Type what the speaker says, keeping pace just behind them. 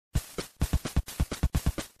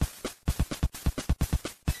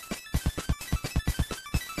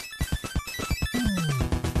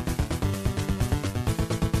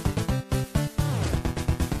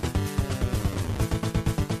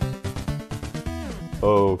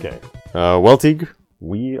Okay. Well, Teague,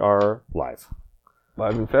 we are live.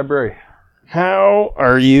 Live in February. How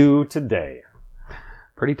are you today?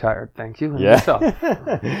 Pretty tired, thank you. And yourself?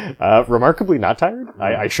 Remarkably not tired.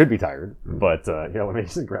 I should be tired, but let me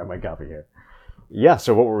just grab my coffee here. Yeah,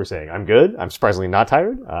 so what were we saying? I'm good. I'm surprisingly not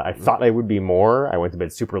tired. I thought I would be more. I went to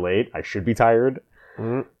bed super late. I should be tired.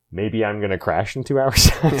 Maybe I'm going to crash in 2 hours.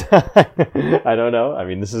 I don't know. I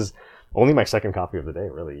mean, this is only my second coffee of the day,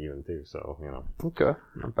 really, even too. So, Okay,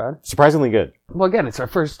 not bad. Surprisingly good. Well, again, it's our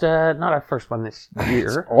first, not our first one this year.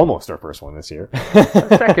 It's almost our first one this year. Our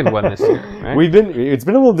second one this year, right? It's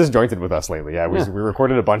been a little disjointed with us lately. Yeah, we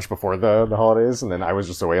recorded a bunch before the holidays, and then I was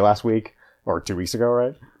just away last week, or 2 weeks ago,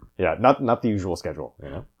 right? Yeah, not the usual schedule,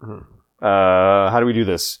 How do we do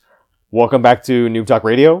this? Welcome back to Noob Talk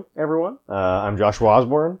Radio, everyone. I'm Joshua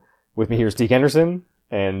Osborne. With me here is Teague Henderson.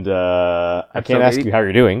 And I can't ask you how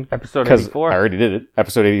you're doing. Episode 84. I already did it.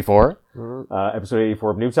 Episode 84. Episode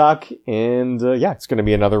 84 of Noob Talk. And it's going to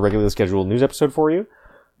be another regularly scheduled news episode for you.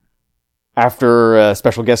 After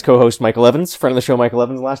special guest co-host Michael Evans, friend of the show Michael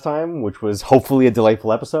Evans last time, which was hopefully a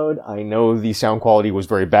delightful episode. I know the sound quality was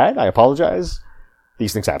very bad. I apologize.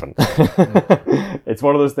 These things happen. It's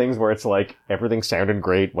one of those things where it's like everything sounded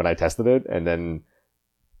great when I tested it, and then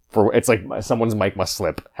it's like someone's mic must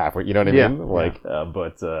slip halfway. You know what I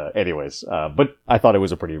mean? Anyways, but I thought it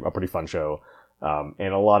was a pretty fun show,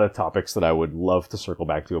 and a lot of topics that I would love to circle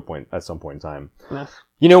back to at some point in time. Yes.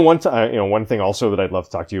 One thing also that I'd love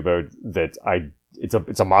to talk to you about that it's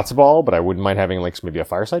a matzo ball, but I wouldn't mind having maybe a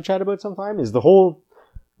fireside chat about sometime is the whole.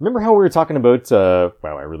 Remember how we were talking about, wow,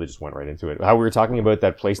 I really just went right into it. How we were talking about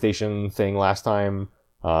that PlayStation thing last time.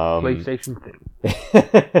 PlayStation thing.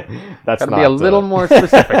 That's gotta be a little more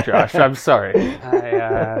specific, Josh. I'm sorry.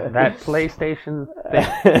 That PlayStation thing.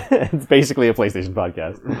 It's basically a PlayStation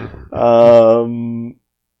podcast.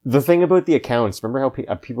 The thing about the accounts, remember how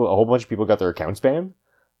a whole bunch of people got their accounts banned?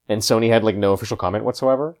 And Sony had no official comment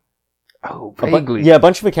whatsoever? Oh, vaguely. A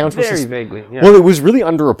bunch of accounts were very vaguely. Yeah. Well, it was really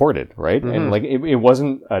underreported, right? And it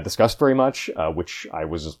wasn't discussed very much, which I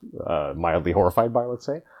was mildly horrified by, let's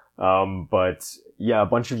say. But yeah, a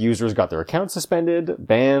bunch of users got their accounts suspended,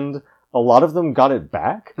 banned. A lot of them got it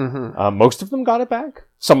back. Most of them got it back.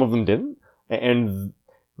 Some of them didn't. And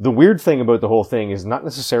the weird thing about the whole thing is not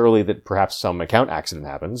necessarily that perhaps some account accident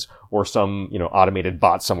happens or some, automated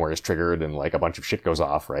bot somewhere is triggered and a bunch of shit goes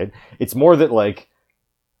off, right? It's more that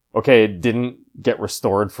okay, it didn't get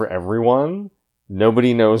restored for everyone.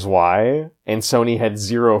 Nobody knows why. And Sony had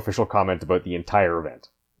zero official comment about the entire event.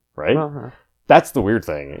 Right? That's the weird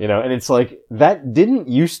thing, and it's that didn't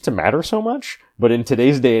used to matter so much, but in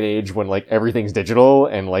today's day and age when everything's digital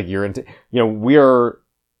and you're into, we are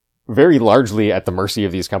very largely at the mercy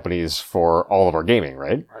of these companies for all of our gaming,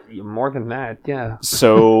 right? More than that, yeah.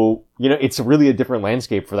 So, it's really a different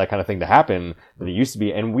landscape for that kind of thing to happen than it used to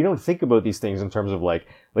be. And we don't think about these things in terms of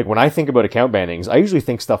when I think about account bannings, I usually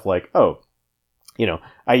think stuff I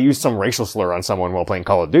used some racial slur on someone while playing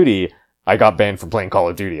Call of Duty. I got banned from playing Call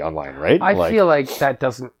of Duty online, right? I feel like that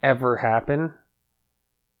doesn't ever happen.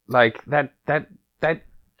 That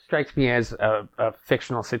strikes me as a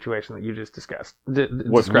fictional situation that you just discussed.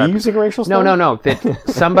 What, me using racial slur? No. That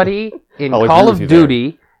somebody in Call of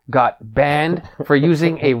Duty got banned for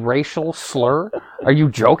using a racial slur. Are you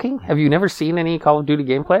joking? Have you never seen any Call of Duty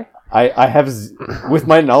gameplay? I have, with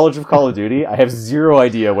my knowledge of Call of Duty, I have zero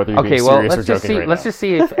idea whether you're being serious or joking right now. Let's just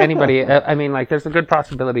see if anybody, there's a good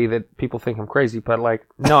possibility that people think I'm crazy, but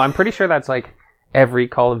no, I'm pretty sure that's every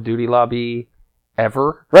Call of Duty lobby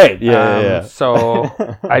ever. Right, yeah. So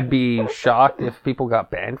I'd be shocked if people got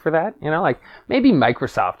banned for that, maybe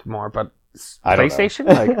Microsoft more, but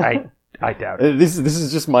PlayStation, I doubt it. This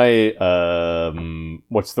is just my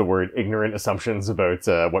what's the word? Ignorant assumptions about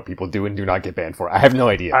what people do and do not get banned for. I have no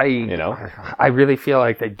idea. I really feel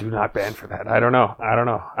like they do not ban for that. I don't know.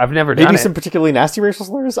 I've never done it. Maybe some particularly nasty racial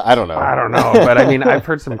slurs. I don't know. But I've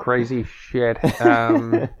heard some crazy shit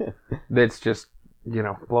that's just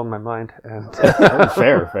blown my mind. And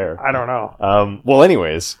fair. I don't know. Well,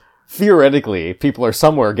 anyways, theoretically, people are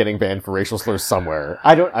somewhere getting banned for racial slurs somewhere.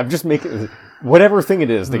 I'm just making. Whatever thing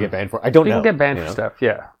it is they get banned for, I don't know. People get banned for stuff,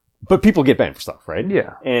 yeah. But people get banned for stuff, right?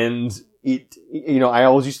 Yeah. And I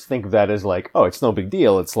always used to think of that as it's no big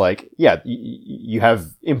deal. It's you have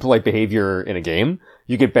impolite behavior in a game,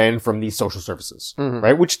 you get banned from these social services,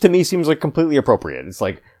 right? Which to me seems completely appropriate. It's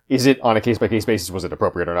is it on a case-by-case basis, was it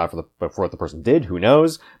appropriate or not for what the person did? Who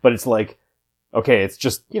knows? But it's okay, it's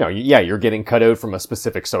just, you're getting cut out from a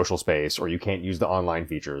specific social space or you can't use the online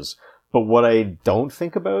features. But what I don't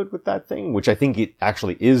think about with that thing, which I think it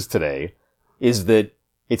actually is today, is that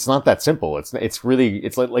it's not that simple. It's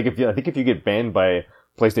like if you get banned by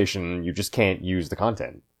PlayStation, you just can't use the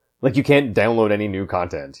content. Like, you can't download any new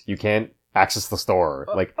content. You can't access the store.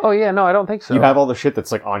 Like, oh yeah, no, I don't think so. You have all the shit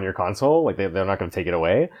that's like on your console. Like, they're not going to take it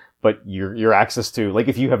away. But your access to, like,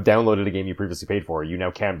 if you have downloaded a game you previously paid for, you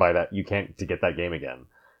now can't buy that. You can't to get that game again,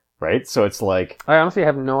 right? So it's like, I honestly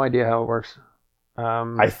have no idea how it works.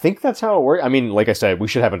 I think that's how it works. I mean, like I said, we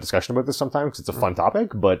should have a discussion about this sometime because it's a fun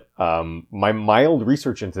topic. But my mild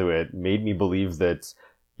research into it made me believe that,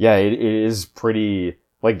 yeah, it is pretty.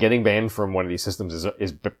 Like, getting banned from one of these systems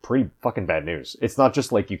is pretty fucking bad news. It's not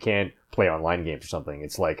just like you can't play online games or something.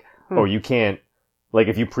 It's like, oh, you can't, like,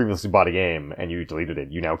 if you previously bought a game and you deleted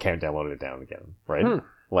it, you now can't download it down again, right?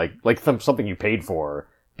 Like something you paid for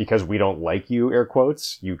because we don't like you, air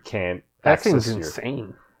quotes, you can't access. That seems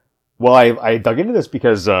insane. Well, I dug into this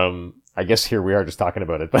because, I guess here we are just talking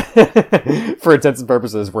about it, but for intents and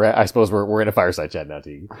purposes, I suppose we're in a fireside chat now,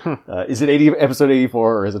 T. Is it episode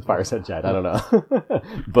 84 or is it fireside chat? I don't know.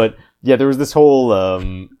 But yeah, there was this whole,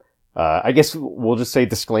 I guess we'll just say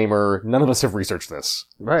disclaimer. None of us have researched this.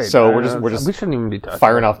 Right. So we're just we shouldn't even be talking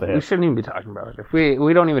firing off the hip. We shouldn't even be talking about it. If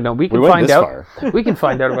we don't even know. We can find out. We can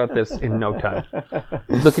find out about this in no time.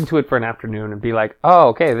 Look into it for an afternoon and be like, oh,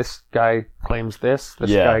 okay, this guy claims this.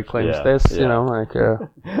 This guy claims this. Yeah. You know, like.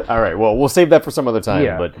 All right. Well, we'll save that for some other time.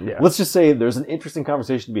 Yeah, but let's just say there's an interesting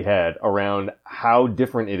conversation to be had around how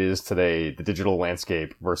different it is today, the digital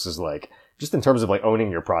landscape versus like, just in terms of like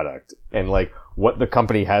owning your product and like what the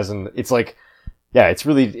company has. And it's like, yeah, it's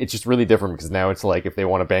just really different because now it's like if they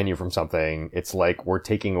want to ban you from something, it's like we're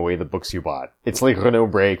taking away the books you bought. It's like Renaud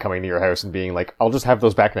Bray coming to your house and being like, I'll just have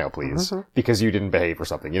those back now, please, because you didn't behave or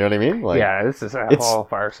something. You know what I mean? Like, yeah, this is a whole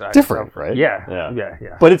fireside. Different, stuff. right?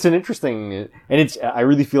 Yeah. But it's an interesting, and I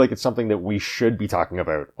really feel like it's something that we should be talking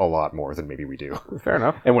about a lot more than maybe we do. Fair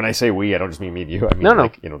enough. And when I say we, I don't just mean me and you. I mean,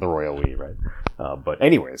 like, you know, the royal we, right? But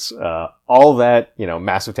anyways, all that, you know,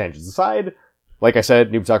 massive tangents aside, like I said,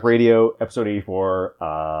 Noob Talk Radio, episode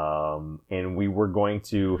 84, and we were going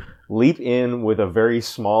to leap in with a very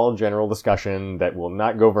small general discussion that will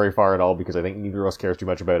not go very far at all because I think neither of us cares too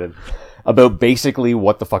much about it, about basically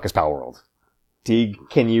what the fuck is Palworld. Teague,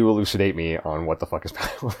 can you elucidate me on what the fuck is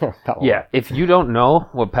Palworld? Yeah, if you don't know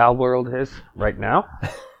what Palworld is right now,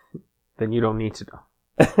 then you don't need to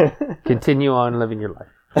know. Continue on living your life.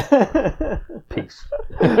 Peace.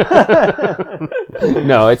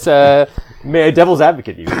 No, it's may I devil's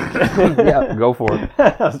advocate you? Yeah, go for it.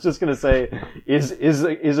 I was just gonna say,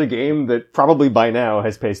 is a game that probably by now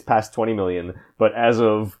has past 20 million, but as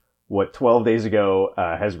of 12 days ago,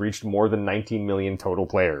 has reached more than 19 million total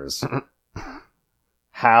players.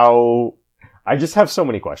 How? I just have so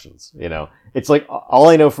many questions. You know, it's like all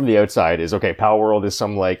I know from the outside is okay. Palworld is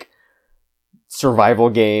some like survival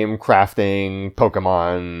game, crafting,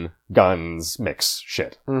 Pokemon, guns, mix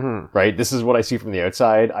shit. Right? This is what I see from the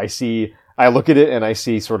outside. I look at it and I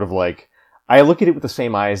see sort of like, I look at it with the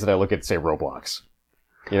same eyes that I look at, say, Roblox.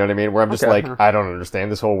 You know what I mean? Where I'm just like, I don't understand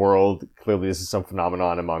this whole world. Clearly this is some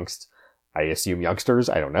phenomenon amongst, I assume, youngsters.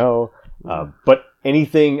 I don't know. But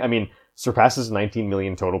anything, I mean, surpasses 19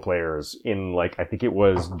 million total players in like, I think it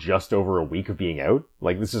was just over a week of being out.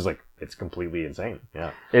 Like, this is like, it's completely insane.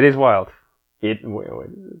 Yeah. It is wild. Let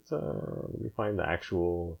me find the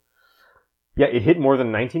actual. Yeah, it hit more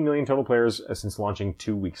than 19 million total players since launching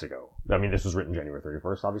 2 weeks ago. I mean, this was written January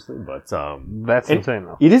 31st, obviously, but that's insane,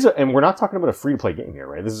 though. It is, and we're not talking about a free-to-play game here,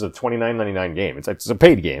 right? This is a $29.99 game. It's a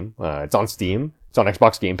paid game. It's on Steam. It's on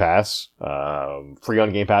Xbox Game Pass. Free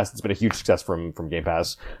on Game Pass. It's been a huge success from Game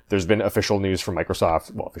Pass. There's been official news from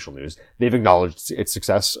Microsoft. Well, official news. They've acknowledged its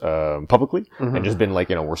success publicly and just been like,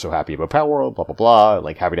 you know, we're so happy about Palworld, blah blah blah.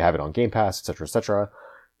 Like, happy to have it on Game Pass, etc., etc.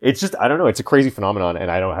 It's just, I don't know, it's a crazy phenomenon, and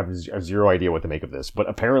I don't have zero idea what to make of this, but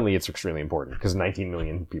apparently it's extremely important, because 19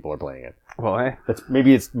 million people are playing it. Well, That's,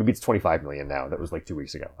 maybe it's 25 million now. That was like 2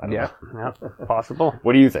 weeks ago. I don't know. Yeah, possible.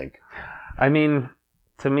 What do you think? I mean,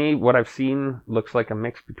 to me, what I've seen looks like a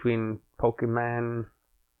mix between Pokemon,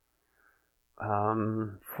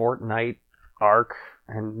 Fortnite, Ark,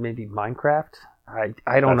 and maybe Minecraft.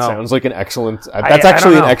 I don't know. That sounds like an excellent... That's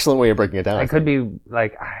actually an excellent way of breaking it down. It could be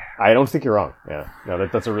like... I don't think you're wrong. Yeah. No,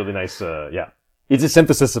 that's a really nice... yeah. It's a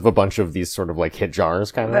synthesis of a bunch of these sort of like hit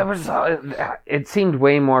genres, kind of. That was... it seemed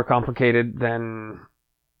way more complicated than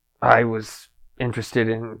I was interested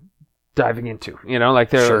in diving into. You know,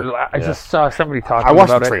 like I just saw somebody talking about it.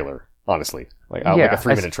 I watched the trailer, honestly. Like a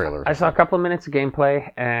 3-minute trailer. I saw a couple of minutes of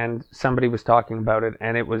gameplay, and somebody was talking about it,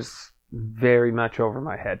 and it was very much over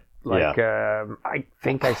my head. Like, I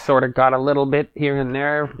think I sort of got a little bit here and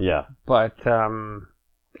there. Yeah. But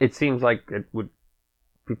it seems like it would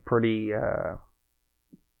be pretty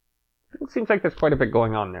It seems like there's quite a bit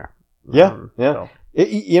going on there. Yeah. So.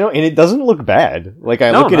 And it doesn't look bad. Like,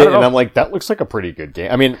 I look at it and I'm like, that looks like a pretty good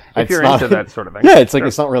game. I mean, if you're into that sort of thing. Yeah, it's like,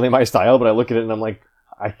 it's not really my style, but I look at it and I'm like,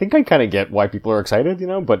 I think I kind of get why people are excited,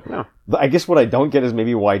 but I guess what I don't get is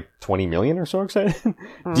maybe why 20 million are so excited.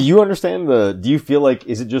 Do you understand do you feel like,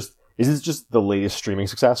 is it just the latest streaming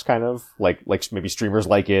success kind of? Like maybe streamers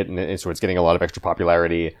like it and so it's getting a lot of extra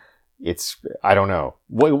popularity. I don't know.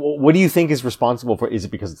 What do you think is responsible for, is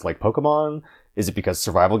it because it's like Pokemon? Is it because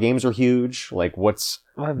survival games are huge? Like why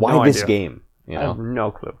this game? I have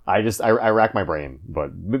no clue. I rack my brain,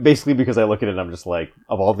 but basically because I look at it and I'm just like,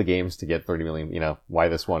 of all the games to get 30 million, why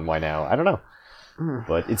this one? Why now? I don't know.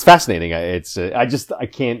 But it's fascinating. I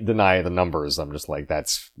can't deny the numbers. I'm just like,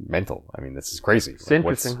 that's mental. I mean, this is crazy. It's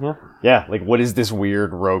interesting, yeah. Yeah, like what is this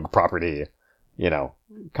weird rogue property,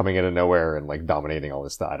 coming out of nowhere and like dominating all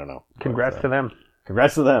this stuff? I don't know. Congrats to them.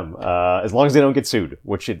 Congrats to them. As long as they don't get sued,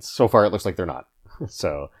 which so far it looks like they're not.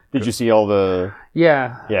 So, did you see all the...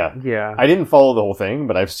 Yeah. I didn't follow the whole thing,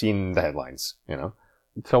 but I've seen the headlines,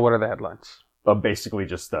 So what are the headlines? Basically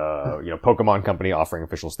just, Pokemon Company offering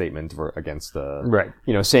official statement against right.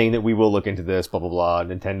 Saying that we will look into this, blah, blah, blah.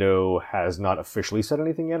 Nintendo has not officially said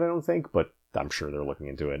anything yet, I don't think, but I'm sure they're looking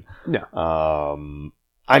into it. Yeah.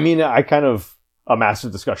 I mean, a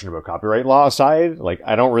massive discussion about copyright law aside, like,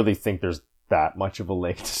 I don't really think there's that much of a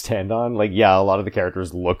leg to stand on. Like, yeah, a lot of the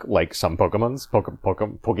characters look like some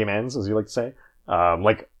Pokemons, as you like to say.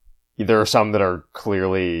 Like, there are some that are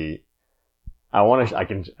clearly, there's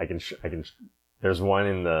one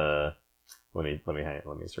in the, let me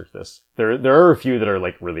search this. There are a few that are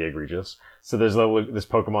like really egregious. So there's this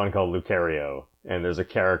Pokemon called Lucario, and there's a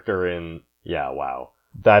character in,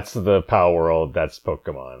 that's the Palworld, that's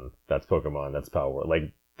Pokemon, that's Palworld.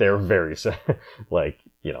 Like, they're very, like,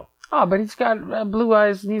 Oh, but he's got blue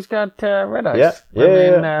eyes and he's got red eyes. Yeah.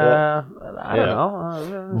 I don't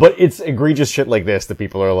know. But it's egregious shit like this that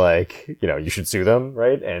people are like, you should sue them,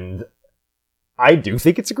 right? And I do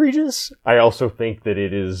think it's egregious. I also think that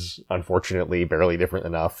it is, unfortunately, barely different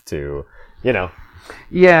enough to,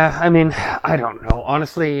 Yeah, I mean, I don't know.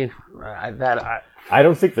 Honestly, I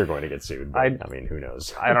don't think they're going to get sued. But, I mean, who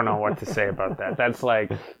knows? I don't know what to say about that. That's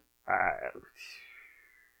like,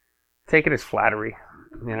 take it as flattery.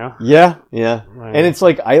 Yeah. Right. And it's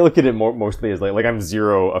like, I look at it mostly as like I'm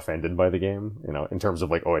zero offended by the game, in terms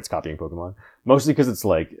of like, oh, it's copying Pokemon. Mostly because it's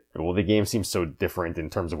like, well, the game seems so different in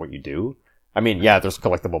terms of what you do. I mean, yeah, there's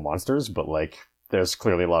collectible monsters, but like, there's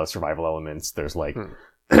clearly a lot of survival elements. There's like,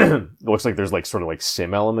 it looks like there's like sort of like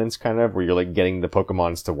sim elements kind of, where you're like getting the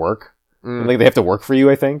Pokemons to work. Like they have to work for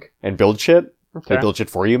you, I think, and build shit. Okay. They build shit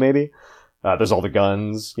for you, maybe. There's all the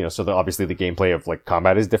guns, so obviously the gameplay of like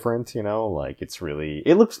combat is different, like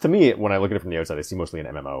it looks to me, when I look at it from the outside, I see mostly an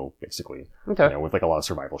MMO, basically. Okay. With like a lot of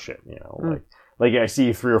survival shit, like I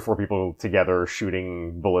see 3 or 4 people together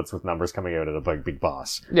shooting bullets with numbers coming out of a big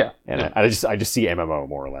boss. Yeah. And I just see MMO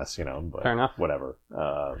more or less, but fair enough. Whatever.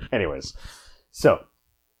 Anyways. So,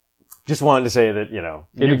 just wanted to say that,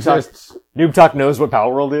 it exists. Noob Talk knows what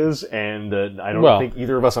Palworld is, and I don't think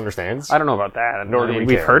either of us understands. I don't know about that. Nor do we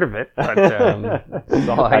We've care. Heard of it, but that's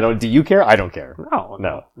all do you care? I don't care.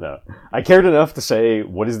 No. I cared enough to say,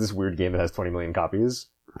 what is this weird game that has 20 million copies?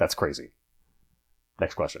 That's crazy.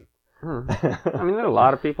 Next question. I mean, there are a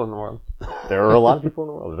lot of people in the world. There are a lot of people in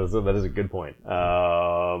the world. That is a good point.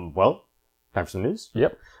 Well, time for some news?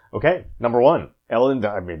 Yep. Okay, number 1.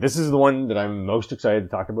 This is the one that I'm most excited to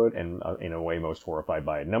talk about and in a way most horrified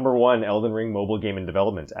by. Number 1, Elden Ring mobile game in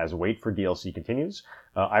development as wait for DLC continues.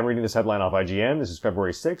 I'm reading this headline off IGN. This is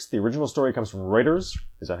February 6th. The original story comes from Reuters.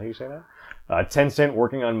 Is that how you say that? Tencent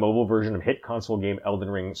working on mobile version of hit console game Elden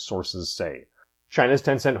Ring, sources say. China's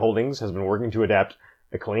Tencent Holdings has been working to adapt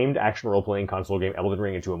acclaimed action role-playing console game Elden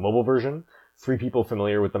Ring into a mobile version. 3 people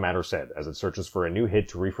familiar with the matter said, as it searches for a new hit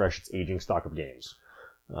to refresh its aging stock of games.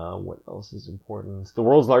 What else is important? The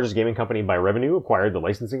world's largest gaming company by revenue acquired the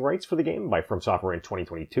licensing rights for the game by From Software in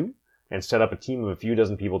 2022 and set up a team of a few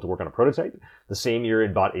dozen people to work on a prototype. The same year,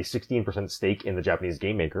 it bought a 16% stake in the Japanese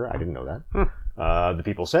game maker. I didn't know that. The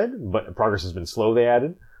people said, but progress has been slow, they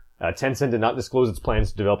added. Tencent did not disclose its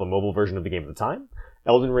plans to develop a mobile version of the game at the time.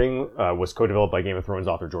 Elden Ring was co-developed by Game of Thrones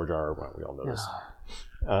author George R. Well, we all know this.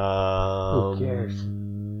 Who cares?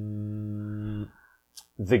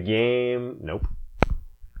 The game... Nope.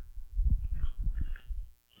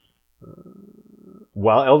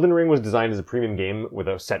 While Elden Ring was designed as a premium game with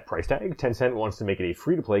a set price tag, Tencent wants to make it a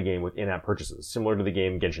free-to-play game with in-app purchases, similar to the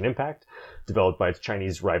game Genshin Impact, developed by its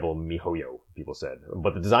Chinese rival MiHoYo, people said.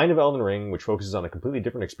 But the design of Elden Ring, which focuses on a completely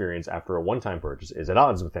different experience after a one-time purchase, is at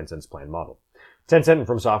odds with Tencent's planned model. Tencent and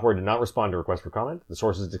From Software did not respond to requests for comment. The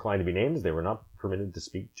sources declined to be named as they were not permitted to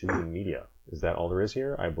speak to the media. Is that all there is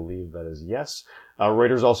here? I believe that is yes.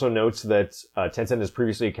 Reuters also notes that Tencent has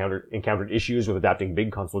previously encountered issues with adapting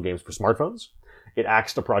big console games for smartphones. It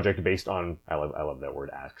axed a project based on, I love that word,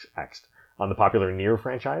 axed, on the popular Nier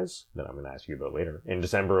franchise, that I'm going to ask you about later, in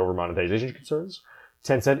December over monetization concerns.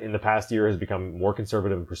 Tencent in the past year has become more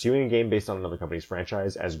conservative in pursuing a game based on another company's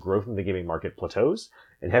franchise as growth in the gaming market plateaus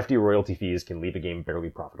and hefty royalty fees can leave a game barely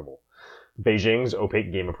profitable. Beijing's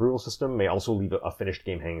opaque game approval system may also leave a finished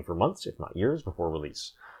game hanging for months, if not years, before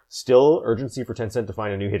release. Still, urgency for Tencent to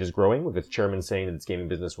find a new hit is growing, with its chairman saying that its gaming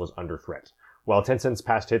business was under threat. While Tencent's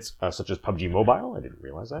past hits, such as PUBG Mobile, I didn't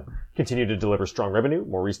realize that, continue to deliver strong revenue,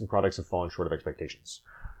 more recent products have fallen short of expectations.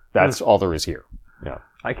 That's all there is here. Yeah.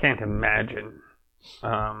 I can't imagine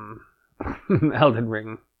Elden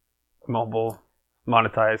Ring mobile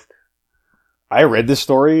monetized. I read this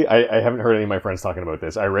story. I haven't heard any of my friends talking about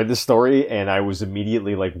this. I read this story and I was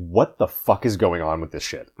immediately like, what the fuck is going on with this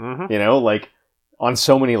shit? Mm-hmm. You know, like, on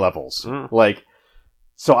so many levels. Mm. Like,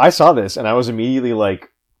 so I saw this and I was immediately like,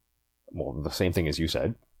 well, the same thing as you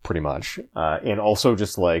said, pretty much. And also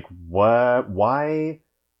just like, what, why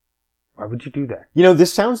would you do that? You know,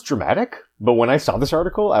 this sounds dramatic, but when I saw this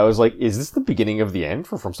article, I was like, is this the beginning of the end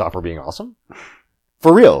for From Software being awesome?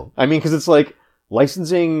 For real. I mean, cause it's like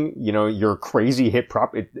licensing, you know, your crazy hit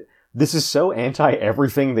this is so anti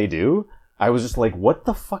everything they do. I was just like, what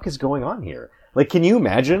the fuck is going on here? Like, can you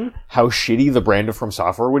imagine how shitty the brand of From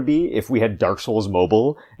Software would be if we had Dark Souls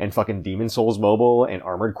Mobile and fucking Demon Souls Mobile and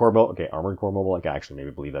Armored Core Mobile? Okay, Armored Core Mobile, I can actually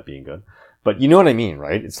maybe believe that being good. But you know what I mean,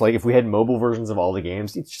 right? It's like if we had mobile versions of all the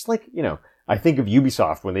games, it's just like, you know, I think of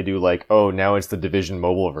Ubisoft when they do like, oh, now it's the Division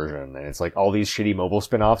mobile version. And it's like all these shitty mobile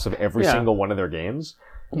spin-offs of every single one of their games.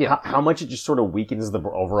 Yeah. How much it just sort of weakens the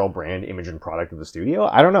overall brand image and product of the studio.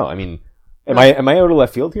 I don't know. I mean, am I out of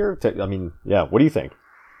left field here? I mean, yeah, what do you think?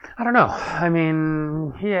 I don't know. I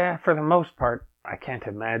mean, yeah, for the most part, I can't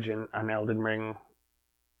imagine an Elden Ring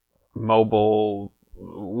mobile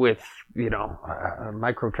with, you know,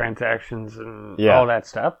 microtransactions and all that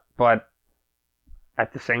stuff. But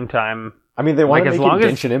at the same time, I mean, they want to make it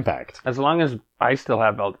Genshin Impact. As long as I still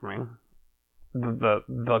have Elden Ring,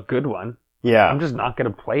 the good one, I'm just not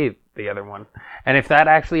going to play the other one. And if that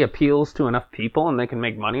actually appeals to enough people and they can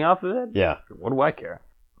make money off of it, what do I care?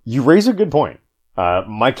 You raise a good point.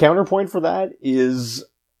 My counterpoint for that is,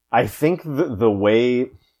 I think the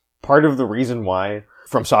way, part of the reason why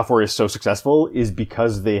From Software is so successful is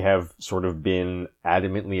because they have sort of been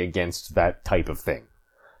adamantly against that type of thing.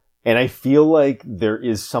 And I feel like there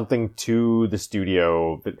is something to the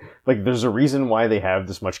studio that, like, there's a reason why they have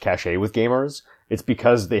this much cachet with gamers. It's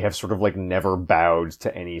because they have sort of like never bowed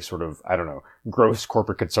to any sort of, I don't know, gross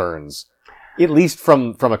corporate concerns. At least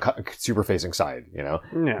from a consumer-facing side, you know?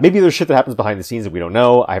 Yeah. Maybe there's shit that happens behind the scenes that we don't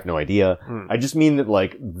know. I have no idea. I just mean that,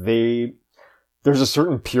 like, there's a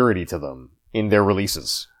certain purity to them in their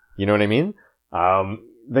releases. You know what I mean?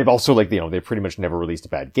 They've also, like, you know, they've pretty much never released a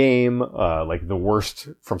bad game. Like, the worst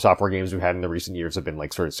From Software games we've had in the recent years have been,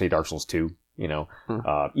 like, sort of, say, Dark Souls 2, you know?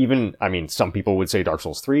 Even, I mean, some people would say Dark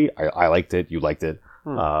Souls 3. I liked it. You liked it.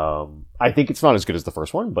 I think it's not as good as the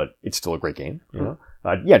first one, but it's still a great game, you know?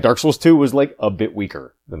 Dark Souls 2 was like a bit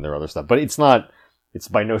weaker than their other stuff, but it's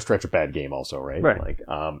by no stretch a bad game also, right? Like,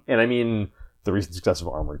 and I mean, the recent success of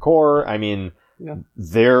Armored Core, I mean,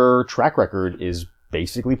 their track record is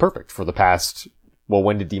basically perfect for the past, well,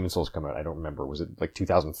 when did Demon Souls come out? I don't remember. Was it like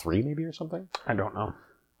 2003 maybe or something? I don't know.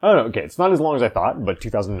 Oh, no, okay. It's not as long as I thought, but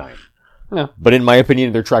 2009. Yeah. But in my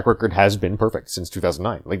opinion, their track record has been perfect since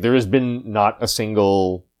 2009. Like, there has been not a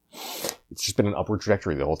single, it's just been an upward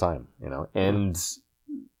trajectory the whole time, you know? And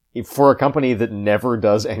for a company that never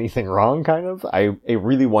does anything wrong, kind of, I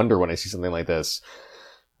really wonder when I see something like this,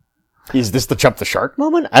 is this the jump the shark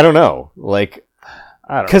moment? I don't know. Like,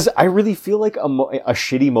 because I really feel like a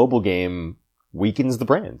shitty mobile game weakens the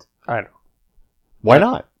brand. I don't. Why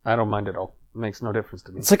not? I don't mind at all. It makes no difference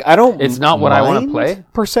to me. It's like, I don't It's not what I want to play.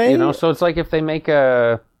 Per se. You know, so it's like if they make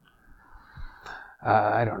I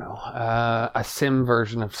don't know, a sim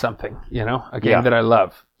version of something, you know, a game that I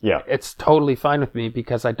love. Yeah. It's totally fine with me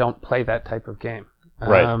because I don't play that type of game.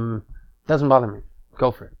 Right. Doesn't bother me.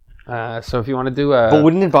 Go for it. So if you want to do But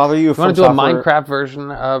wouldn't it bother you if you want to do a Minecraft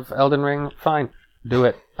version of Elden Ring? Fine. Do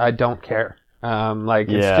it. I don't care.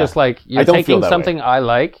 It's just like you're taking something I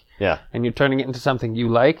like and you're turning it into something you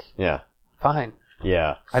like. Yeah. Fine.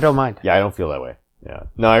 Yeah. I don't mind. Yeah, I don't feel that way. Yeah.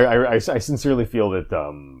 No, I sincerely feel that,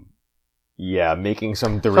 making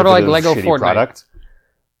some derivative sort of like Lego shitty Fortnite. product.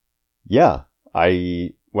 Yeah.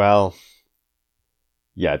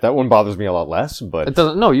 That one bothers me a lot less, but... It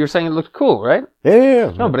doesn't... No, you're saying it looked cool, right?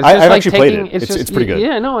 Yeah. No, but it's just I've like actually taking... played it. It's pretty good.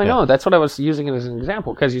 Yeah, no, I know. That's what I was using it as an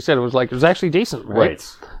example, because you said it was actually decent, right?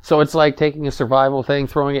 So it's like taking a survival thing,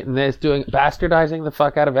 throwing it in this, bastardizing the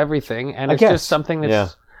fuck out of everything, and it's just something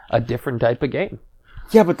that's a different type of game.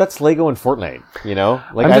 Yeah, but that's Lego and Fortnite, you know?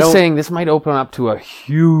 Like, I'm just saying this might open up to a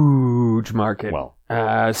huge market. Well,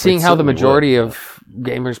 seeing how the majority of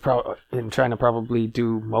gamers in China probably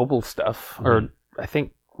do mobile stuff, or I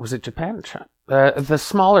think, was it Japan or China? The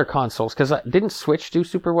smaller consoles, because didn't Switch do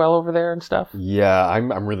super well over there and stuff? Yeah,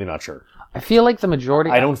 I'm really not sure. I feel like the majority...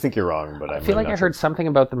 I don't think you're wrong, but I feel like I heard something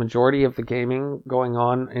about the majority of the gaming going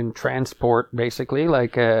on in transport, basically,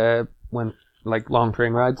 like when long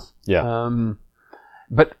train rides. Yeah.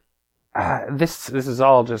 But this is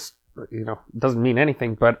all just, doesn't mean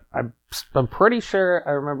anything, but I'm pretty sure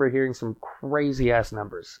I remember hearing some crazy ass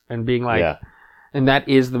numbers and being like, and that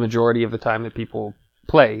is the majority of the time that people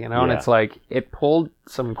play, and it's like, it pulled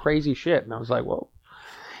some crazy shit, and I was like, whoa.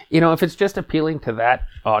 If it's just appealing to that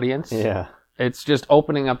audience, it's just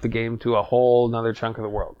opening up the game to a whole nother chunk of the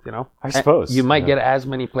world, I suppose. And you might get as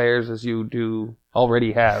many players as you do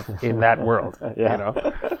already have in that world,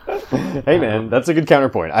 Hey man, that's a good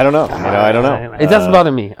counterpoint. I don't know. I don't know. It doesn't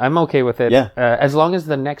bother me. I'm okay with it. Yeah. As long as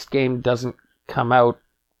the next game doesn't come out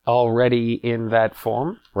already in that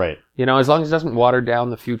form. Right. As long as it doesn't water down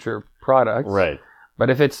the future products. Right. But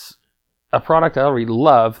if it's a product I already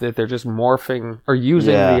love that they're just morphing or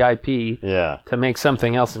using the IP to make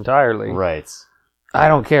something else entirely. Right. I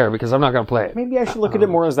don't care because I'm not going to play it. Maybe I should look at it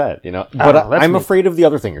more as that, But I'm afraid of the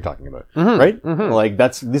other thing you're talking about, right? Mm-hmm. Like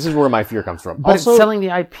this is where my fear comes from. But also, selling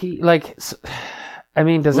the IP,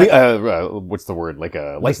 does it... what's the word? Like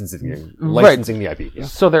a licensing the IP. Yeah.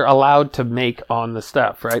 So they're allowed to make on the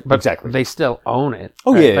stuff, right? But exactly. They still own it.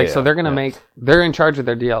 Oh, right? yeah. So they're going to they're in charge of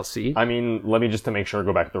their DLC. Let me just to make sure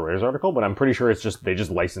go back to the Reuters article, but I'm pretty sure it's just, they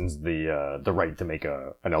just licensed the right to make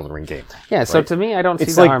an Elden Ring game. Yeah, right? So to me, I don't see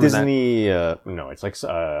it's the like harm Disney, in that. no, it's like,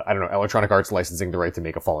 I don't know, Electronic Arts licensing the right to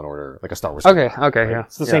make a Fallen Order, like a Star Wars Okay, right? yeah.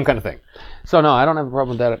 It's the same kind of thing. So no, I don't have a problem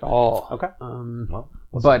with that at all. Okay.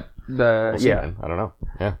 But we'll see, man. I don't know.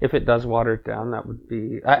 Yeah. If it does water it down, that would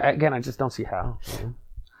be... I just don't see how.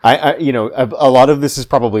 A lot of this is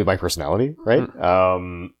probably my personality, right?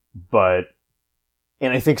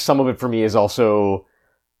 And I think some of it for me is also...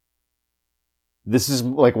 This is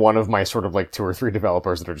like one of my sort of like 2 or 3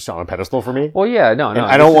 developers that are just on a pedestal for me. Well, yeah, no. And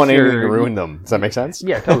I don't want anything to ruin them. Does that make sense?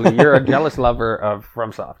 Yeah, totally. You're a jealous lover of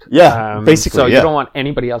FromSoft. Yeah, basically. So you don't want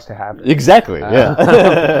anybody else to have it. Exactly,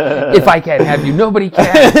 yeah. If I can't have you, nobody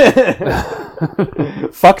can.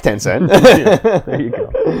 Fuck Tencent. There you go.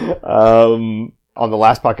 On the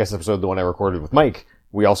last podcast episode, the one I recorded with Mike,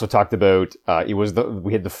 we also talked about,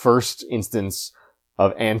 we had the first instance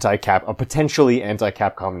of potentially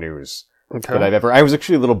anti-Capcom news. Okay. That I've ever. I was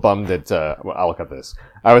actually a little bummed that. I'll look at this.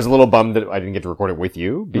 I was a little bummed that I didn't get to record it with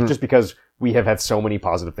you, just because we have had so many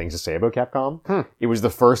positive things to say about Capcom. It was the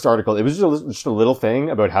first article. It was just a little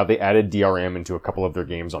thing about how they added DRM into a couple of their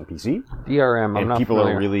games on PC. DRM, I'm not people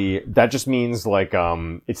familiar. are really. That just means like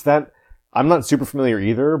it's that. I'm not super familiar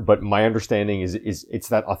either, but my understanding is it's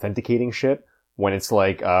that authenticating shit. When it's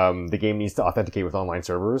like the game needs to authenticate with online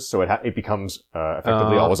servers, so it becomes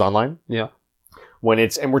effectively always online. Yeah.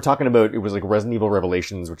 And we're talking about, it was like Resident Evil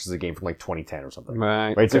Revelations, which is a game from like 2010 or something.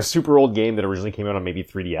 Right. It's a super old game that originally came out on maybe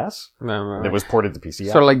 3DS. Right. That was ported to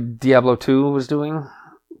PC. Sort of like Diablo 2 was doing.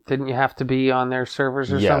 Didn't you have to be on their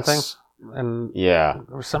servers or something? And there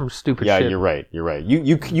was some stupid shit. Yeah, you're right.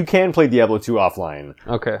 You can play Diablo 2 offline.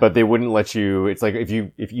 Okay. But they wouldn't let you, it's like if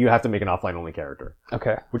you have to make an offline only character.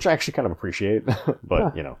 Okay. Which I actually kind of appreciate.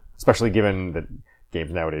 But, especially given that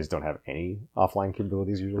games nowadays don't have any offline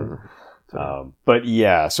capabilities usually. But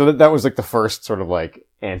yeah, so that was like the first sort of like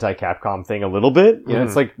anti-Capcom thing a little bit.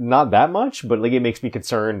 It's like not that much, but like it makes me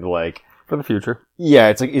concerned like for the future. Yeah,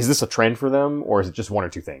 it's like, is this a trend for them or is it just 1 or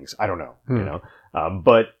 2 things? I don't know,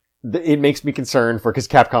 but it makes me concerned because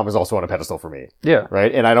Capcom is also on a pedestal for me. Yeah.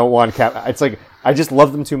 Right? And I don't want it's like, I just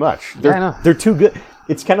love them too much. They're too good.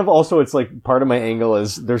 It's kind of also, it's like part of my angle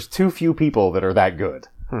is there's too few people that are that good.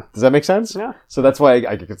 Does that make sense? Yeah. So that's why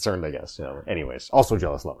I get concerned, I guess. Anyways, also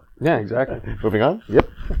jealous lover. Yeah, exactly. Moving on? Yep.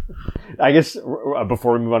 I guess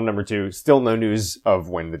before we move on to number 2, still no news of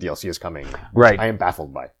when the DLC is coming. Right. I am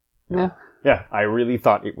baffled by. Yeah. Yeah, I really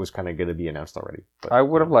thought it was kind of going to be announced already. But, I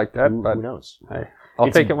would have liked that, but who knows? Hey, I'll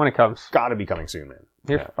take it when it comes. Got to be coming soon, man.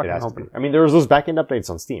 It has to be. I mean, there was those back-end updates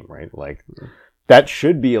on Steam, right? Like, that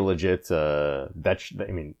should be a legit, I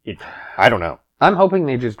don't know. I'm hoping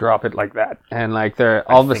they just drop it like that. And like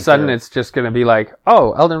all of a sudden it's just going to be like,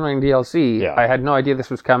 oh, Elden Ring DLC. Yeah. I had no idea this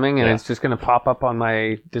was coming, and it's just going to pop up on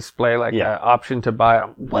my display like an option to buy.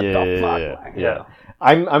 What the fuck? Yeah.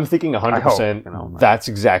 I'm thinking 100% that's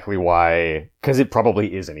exactly why, because it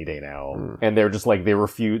probably is any day now. And they're just like, they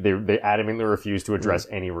adamantly refuse to address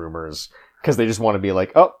any rumors, because they just want to be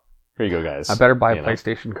like, oh, here you go, guys. I better buy a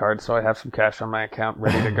PlayStation card so I have some cash on my account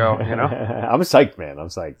ready to go, I'm psyched, man. I'm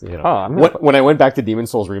psyched, when I went back to Demon's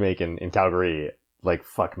Souls Remake in Calgary, like,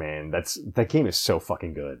 fuck, man, that game is so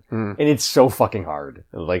fucking good. And it's so fucking hard.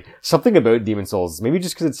 Like, something about Demon's Souls, maybe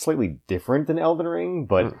just because it's slightly different than Elden Ring,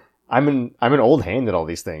 but I'm an old hand at all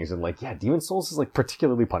these things, and like, Demon's Souls is like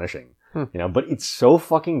particularly punishing, but it's so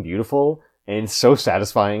fucking beautiful. And it's so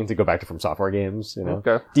satisfying to go back to From Software games,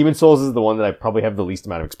 Okay. Demon's Souls is the one that I probably have the least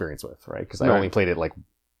amount of experience with, right? Because I only played it like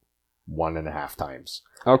 1.5 times.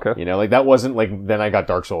 Okay. Like, that wasn't like, then I got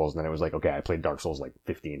Dark Souls, and then it was like, okay, I played Dark Souls like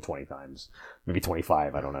 15, 20 times. Maybe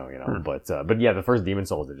 25, I don't know, But yeah, the first Demon's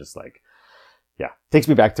Souls are just like, takes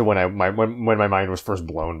me back to when my mind was first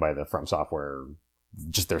blown by the From Software,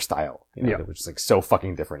 just their style. It was just like so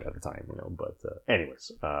fucking different at the time, But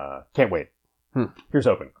anyways, can't wait. Here's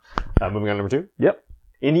hoping. Moving on to number 2. Yep.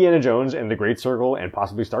 Indiana Jones and the Great Circle and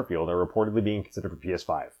possibly Starfield are reportedly being considered for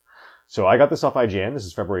PS5. So I got this off IGN. This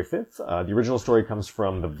is February 5th. The original story comes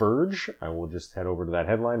from The Verge. I will just head over to that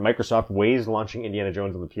headline. Microsoft weighs launching Indiana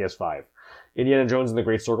Jones on the PS5. Indiana Jones and the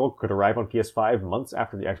Great Circle could arrive on PS5 months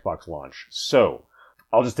after the Xbox launch. So,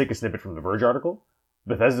 I'll just take a snippet from The Verge article.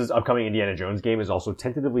 Bethesda's upcoming Indiana Jones game is also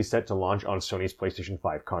tentatively set to launch on Sony's PlayStation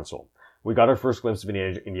 5 console. We got our first glimpse of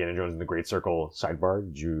Indiana Jones and the Great Circle sidebar.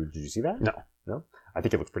 Did you see that? No? I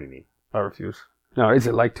think it looks pretty neat. I refuse. No, is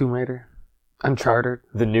it like Tomb Raider? Uncharted?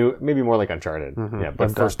 The new, maybe more like Uncharted. Yeah,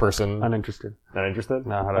 but first person. Uninterested. Not interested?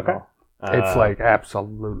 No, I don't know. It's like,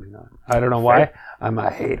 absolutely not. I don't know why. I'm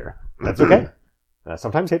a hater. That's okay.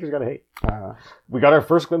 Sometimes haters gotta hate. We got our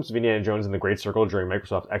first glimpse of Indiana Jones and the Great Circle during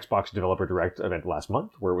Microsoft's Xbox Developer Direct event last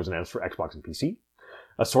month, where it was announced for Xbox and PC.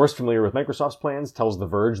 A source familiar with Microsoft's plans tells The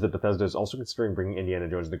Verge that Bethesda is also considering bringing Indiana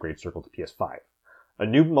Jones and the Great Circle to PS5. A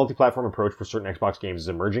new multi-platform approach for certain Xbox games is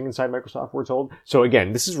emerging inside Microsoft, we're told. So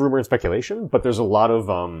again, this is rumor and speculation, but there's a lot of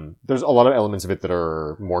elements of it that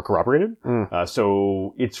are more corroborated.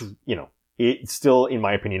 So it's, it still, in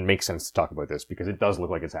my opinion, makes sense to talk about this because it does look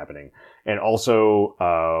like it's happening. And also,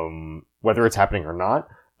 whether it's happening or not,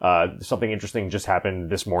 something interesting just happened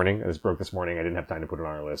this morning. This broke this morning. I didn't have time to put it on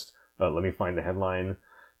our list. Let me find the headline.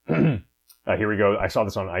 Here we go. I saw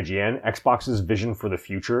this on IGN. Xbox's vision for the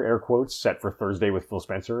future, air quotes, set for Thursday with Phil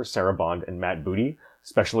Spencer, Sarah Bond, and Matt Booty.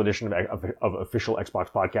 Special edition of official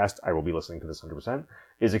Xbox podcast. I will be listening to this 100%.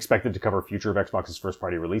 Is expected to cover future of Xbox's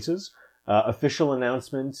first-party releases. Official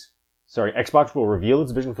announcement. Xbox will reveal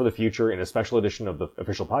its vision for the future in a special edition of the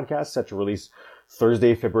official podcast set to release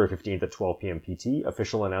Thursday, February 15th at 12 p.m. PT.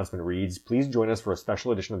 Official announcement reads, please join us for a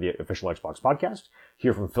special edition of the official Xbox podcast.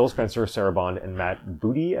 Hear from Phil Spencer, Sarah Bond, and Matt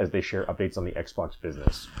Booty as they share updates on the Xbox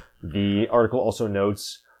business. The article also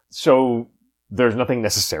notes, so there's nothing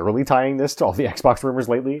necessarily tying this to all the Xbox rumors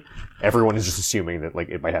lately. Everyone is just assuming that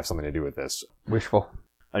it might have something to do with this. Wishful.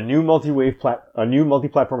 A new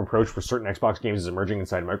multi-platform approach for certain Xbox games is emerging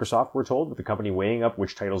inside Microsoft, we're told, with the company weighing up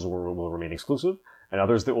which titles will remain exclusive, and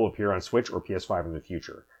others that will appear on Switch or PS5 in the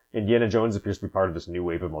future. Indiana Jones appears to be part of this new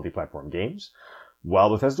wave of multi-platform games. While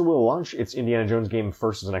Bethesda will launch its Indiana Jones game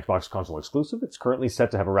first as an Xbox console exclusive, it's currently set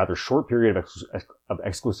to have a rather short period of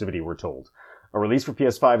exclusivity, we're told. A release for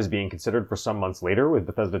PS5 is being considered for some months later, with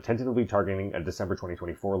Bethesda tentatively targeting a December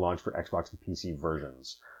 2024 launch for Xbox and PC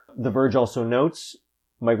versions. The Verge also notes,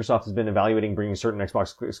 Microsoft has been evaluating bringing certain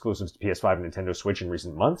Xbox exclusives to PS5 and Nintendo Switch in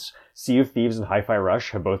recent months. Sea of Thieves and Hi-Fi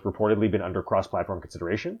Rush have both reportedly been under cross-platform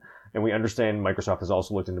consideration, and we understand Microsoft has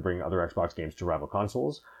also looked into bringing other Xbox games to rival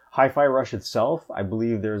consoles. Hi-Fi Rush itself, I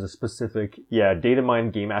believe there's a specific, data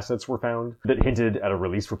mined game assets were found that hinted at a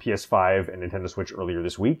release for PS5 and Nintendo Switch earlier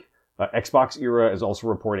this week. Xbox Era is also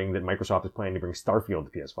reporting that Microsoft is planning to bring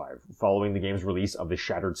Starfield to PS5, following the game's release of the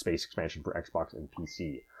Shattered Space expansion for Xbox and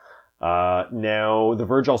PC. Now, The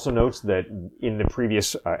Verge also notes that in the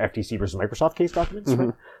previous FTC versus Microsoft case documents,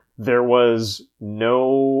 there was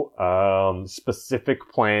no specific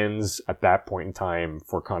plans at that point in time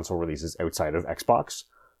for console releases outside of Xbox.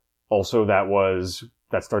 Also,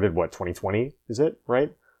 that started, 2020, is it,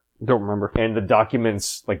 right? Don't remember. And the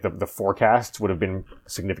documents, the forecasts would have been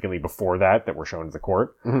significantly before that were shown to the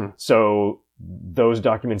court. So those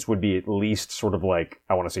documents would be at least sort of I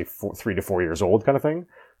want to say 3 to 4 years old kind of thing.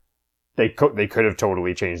 They could have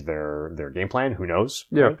totally changed their game plan. Who knows?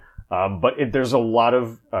 Yeah. But there's a lot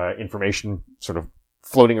of information sort of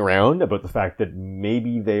floating around about the fact that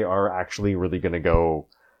maybe they are actually really going to go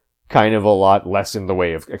kind of a lot less in the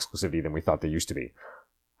way of exclusivity than we thought they used to be.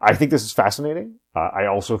 I think this is fascinating. I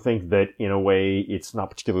also think that in a way it's not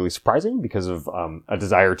particularly surprising because of a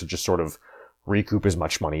desire to just sort of recoup as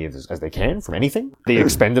much money as they can from anything. They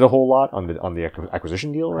expended a whole lot on the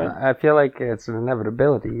acquisition deal, right? I feel like it's an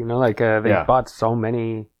inevitability, you know, like they bought so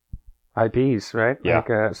many IPs, right? Yeah.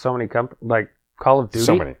 Like so many like Call of Duty.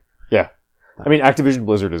 So many. Yeah. I mean, Activision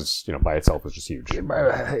Blizzard is, you know, by itself is just huge. You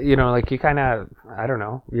know, like you kind of, I don't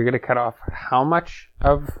know, you're going to cut off how much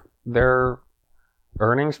of their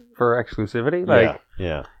earnings for exclusivity? Like,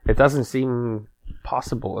 yeah. It doesn't seem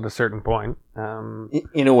possible at a certain point.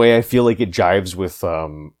 In a way, I feel like it jives with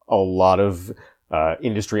a lot of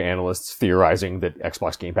industry analysts theorizing that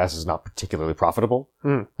Xbox Game Pass is not particularly profitable,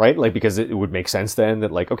 right? Like, because it would make sense then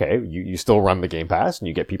that, like, okay, you still run the Game Pass and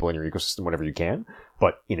you get people in your ecosystem whenever you can.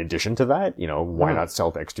 But in addition to that, you know, why not sell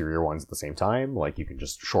the exterior ones at the same time? Like, you can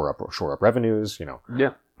just shore up revenues, you know.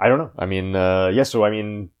 Yeah. I don't know. I mean, so I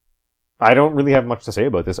mean, I don't really have much to say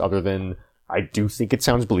about this other than I do think it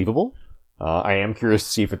sounds believable. I am curious to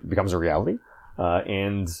see if it becomes a reality.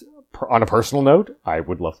 And on a personal note, I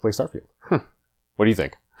would love to play Starfield. What do you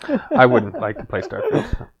think? I wouldn't like to play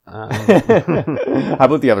Starfield. How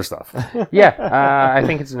about the other stuff? I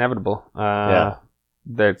think it's inevitable.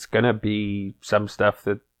 There's going to be some stuff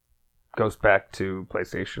that goes back to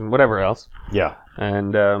PlayStation, whatever else. Yeah.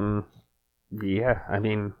 And, I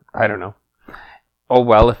mean, I don't know. Oh,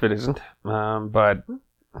 well, if it isn't. But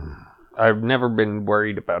I've never been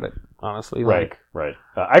worried about it, honestly. Right.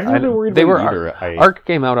 I've never been worried about it either. Arc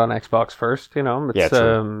came out on Xbox first, you know. It's,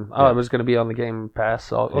 true. It was going to be on the Game Pass.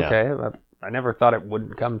 So, okay. I never thought it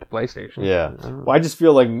wouldn't come to PlayStation. Yeah. Well, I just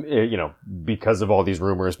feel like, you know, because of all these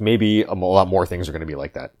rumors, maybe a lot more things are going to be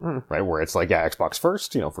like that, right? Where it's like, Xbox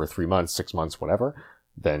first, you know, for 3 months, 6 months, whatever.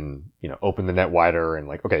 Then, you know, open the net wider and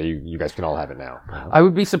like, okay, you guys can all have it now. I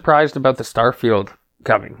would be surprised about the Starfield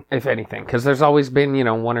coming, if anything, because there's always been, you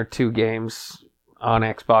know, 1 or 2 games on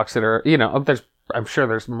Xbox that are, you know, I'm sure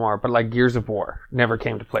there's more, but like Gears of War never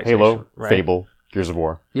came to PlayStation. Halo, right? Fable, Gears of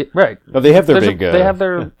War. Yeah, right. No, they have their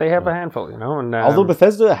they have a handful, you know. And although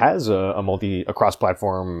Bethesda has a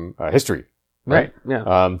cross-platform history. Right.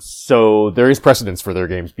 Yeah. So there is precedence for their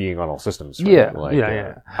games being on all systems. Right?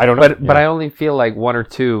 Yeah. I don't know. But I only feel like 1 or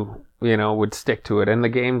 2, you know, would stick to it. And the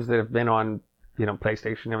games that have been on, you know,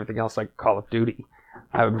 PlayStation and everything else, like Call of Duty,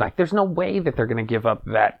 I'm like, there's no way that they're going to give up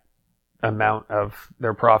that amount of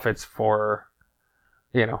their profits for,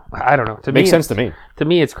 you know, I don't know. Makes sense to me. To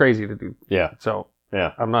me, it's crazy to do. Yeah. So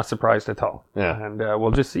yeah, I'm not surprised at all. Yeah. And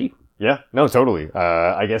we'll just see. Yeah. No, totally.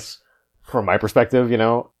 I guess from my perspective, you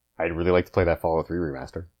know, I'd really like to play that Fallout 3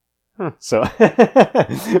 remaster. So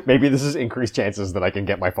maybe this is increased chances that I can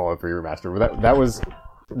get my Fallout 3 remaster.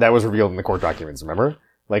 That was revealed in the court documents. Remember,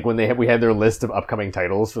 like when we had their list of upcoming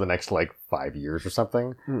titles for the next like 5 years or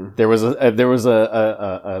something. There was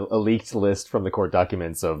a leaked list from the court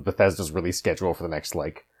documents of Bethesda's release schedule for the next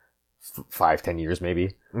like 5-10 years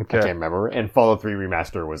maybe. Okay. I can't remember. And Fallout 3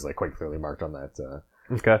 remaster was like quite clearly marked on that.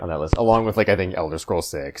 On that list, along with like I think Elder Scrolls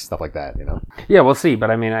 6, stuff like that, you know. Yeah, we'll see.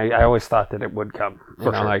 But I mean, I always thought that it would come,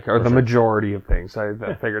 majority of things. I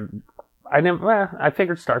figured, I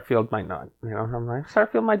figured Starfield might not. You know, I'm like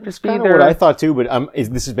Starfield might just be there. What I thought too, but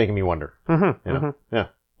this is making me wonder. You know? Yeah,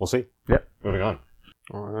 we'll see. Yep. Moving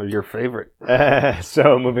on. Your favorite.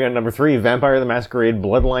 So moving on, number 3, Vampire the Masquerade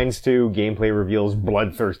Bloodlines 2 gameplay reveals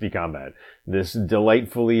bloodthirsty combat. This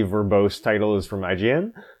delightfully verbose title is from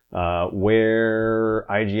IGN. Where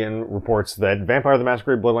IGN reports that Vampire the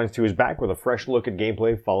Masquerade Bloodlines 2 is back with a fresh look at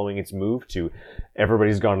gameplay following its move to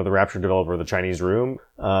Everybody's Gone to the Rapture developer, The Chinese Room.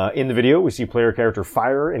 In the video, we see player character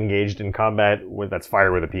Fire engaged in combat that's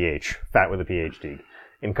Fire with a PH, Fat with a PhD,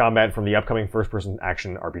 in combat from the upcoming first-person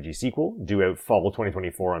action RPG sequel, due out fall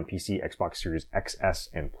 2024 on PC, Xbox Series XS,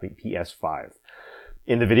 and PS5.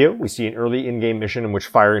 In the video, we see an early in-game mission in which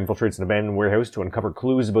Fire infiltrates an abandoned warehouse to uncover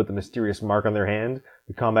clues about the mysterious mark on their hand.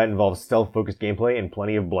 The combat involves stealth-focused gameplay and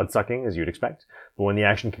plenty of blood-sucking, as you'd expect. But when the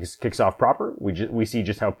action kicks off proper, we see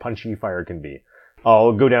just how punchy Fire can be.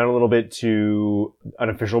 I'll go down a little bit to an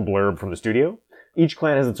official blurb from the studio. Each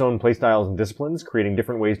clan has its own playstyles and disciplines, creating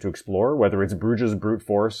different ways to explore, whether it's Bruges brute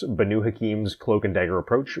force, Banu Hakim's cloak and dagger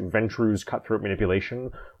approach, Ventru's cutthroat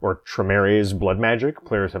manipulation, or Tremere's blood magic.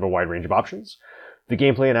 Players have a wide range of options. The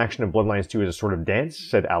gameplay and action of Bloodlines 2 is a sort of dance,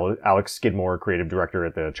 said Alex Skidmore, creative director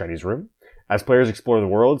at the Chinese Room. As players explore the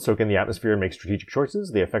world, soak in the atmosphere, and make strategic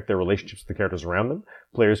choices, they affect their relationships with the characters around them.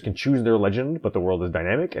 Players can choose their legend, but the world is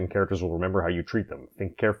dynamic, and characters will remember how you treat them.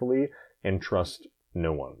 Think carefully, and trust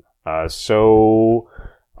no one. So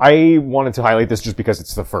I wanted to highlight this just because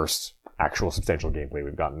it's the first actual substantial gameplay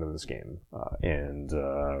we've gotten in this game.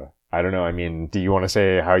 I don't know, I mean, do you want to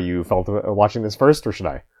say how you felt about watching this first, or should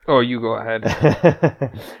I? Oh, you go ahead.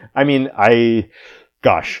 I mean, I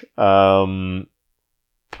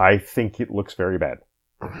think it looks very bad.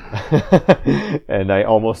 And I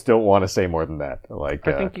almost don't want to say more than that. Like,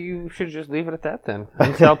 I think you should just leave it at that then.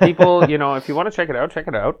 And tell people, if you want to check it out.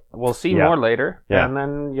 We'll see more later. Yeah. And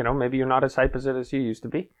then, maybe you're not as hype as you used to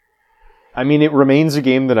be. I mean, it remains a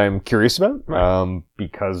game that I'm curious about,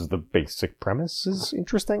 because the basic premise is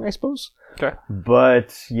interesting, I suppose. Okay.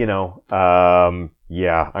 But, I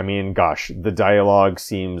mean, gosh, the dialogue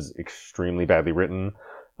seems extremely badly written.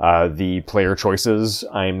 The player choices,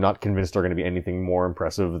 I'm not convinced are going to be anything more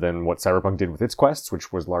impressive than what Cyberpunk did with its quests,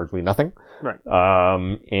 which was largely nothing. Right.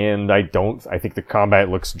 And I think the combat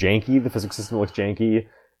looks janky, the physics system looks janky.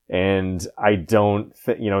 And I don't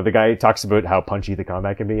the guy talks about how punchy the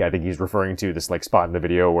combat can be. I think he's referring to this spot in the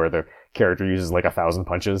video where the character uses 1,000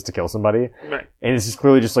 punches to kill somebody. Right. And it's just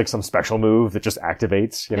clearly just some special move that just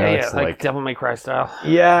activates, It's like Devil May Cry style.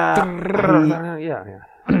 Yeah. Yeah.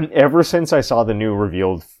 Ever since I saw the new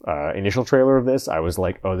revealed initial trailer of this, I was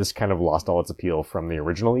like, oh, this kind of lost all its appeal from the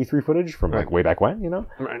original E3 footage from way back when,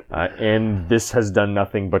 Right. And this has done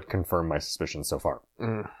nothing but confirm my suspicions so far.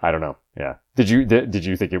 I don't know. Yeah. Did you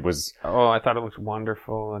think it was? Oh, I thought it looked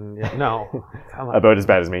wonderful, and no, about as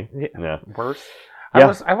bad as me. Yeah. Worse.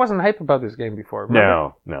 Yeah. I wasn't hype about this game before.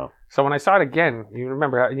 Remember? No. So when I saw it again, you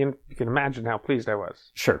remember you can imagine how pleased I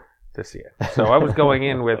was. Sure. To see it. So I was going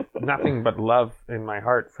in with nothing but love in my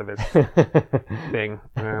heart for this thing.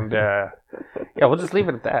 And we'll just leave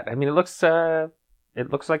it at that. I mean, it looks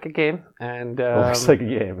like a game, and it looks like a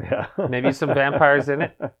game, yeah. maybe some vampires in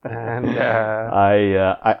it. And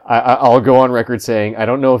I'll go on record saying I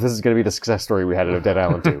don't know if this is going to be the success story we had at Dead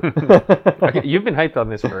Island 2. Okay, you've been hyped on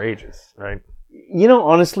this for ages, right?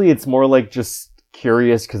 Honestly, it's more like just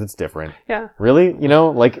curious because it's different. Yeah. Really?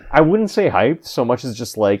 I wouldn't say hyped so much as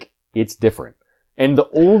just it's different. And the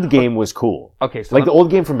old game was cool. Okay, so the old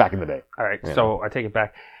game from back in the day. All right, so I take it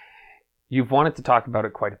back. You've wanted to talk about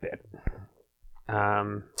it quite a bit.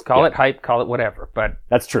 Call it hype, call it whatever, but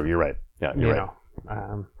that's true. You're right. Yeah, you're right.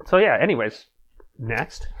 Anyways,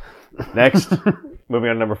 next, moving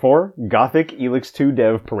on to number 4. Gothic Elex II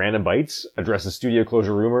dev Piranha Bytes addresses studio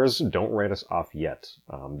closure rumors. Don't write us off yet.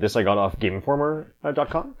 This I got off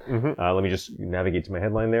GameInformer.com. Let me just navigate to my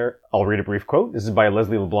headline there. I'll read a brief quote. This is by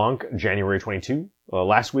Leslie LeBlanc, January 22.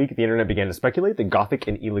 Last week, the internet began to speculate that Gothic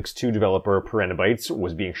and Elex II developer Piranha Bytes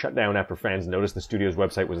was being shut down after fans noticed the studio's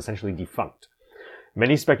website was essentially defunct.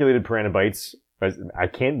 Many speculated Piranha Bytes. I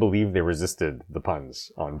can't believe they resisted the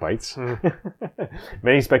puns on Bytes.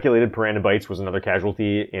 Many speculated Piranha Bytes was another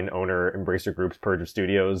casualty in owner Embracer Group's purge of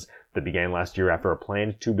studios that began last year after a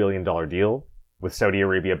planned $2 billion deal with Saudi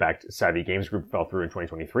Arabia-backed Savvy Games Group fell through in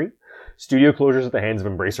 2023. Studio closures at the hands of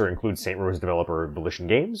Embracer include St. Rose developer Volition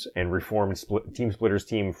Games and reformed Team Splitter's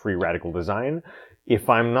team Free Radical Design. If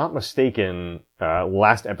I'm not mistaken,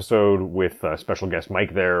 last episode with special guest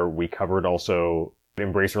Mike there, we covered also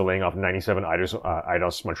Embracer laying off 97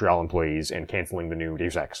 Eidos Montreal employees and canceling the new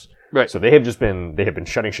Deus Ex. Right. So they have been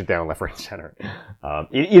shutting shit down left, right, and center.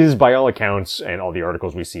 It is by all accounts and all the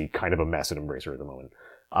articles we see kind of a mess at Embracer at the moment.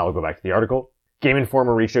 I'll go back to the article. Game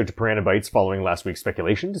Informer reached out to Piranha Bytes following last week's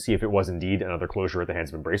speculation to see if it was indeed another closure at the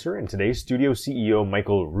hands of Embracer, and today studio CEO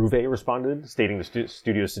Michael Rouvet responded, stating the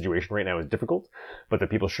studio's situation right now is difficult, but that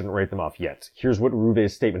people shouldn't write them off yet. Here's what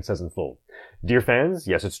Rouvet's statement says in full. Dear fans,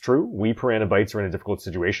 yes, it's true. We Piranha Bytes are in a difficult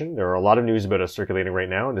situation. There are a lot of news about us circulating right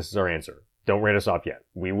now, and this is our answer. Don't write us off yet.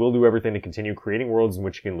 We will do everything to continue creating worlds in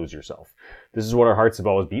which you can lose yourself. This is what our hearts have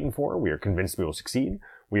always beaten for. We are convinced we will succeed.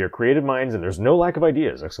 We are creative minds and there's no lack of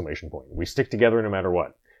ideas! We stick together no matter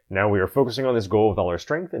what. Now we are focusing on this goal with all our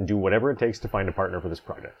strength and do whatever it takes to find a partner for this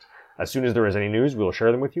project. As soon as there is any news, we will share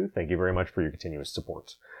them with you. Thank you very much for your continuous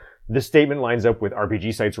support. This statement lines up with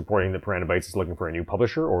RPG sites reporting that Piranha Bytes is looking for a new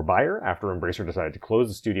publisher or buyer after Embracer decided to close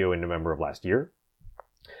the studio in November of last year.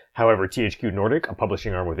 However, THQ Nordic, a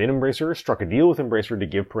publishing arm within Embracer, struck a deal with Embracer to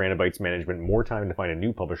give Piranha Bytes management more time to find a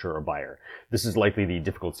new publisher or buyer. This is likely the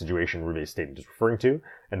difficult situation Rouvet's statement is referring to,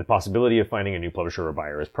 and the possibility of finding a new publisher or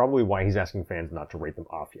buyer is probably why he's asking fans not to write them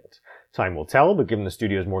off yet. Time will tell, but given the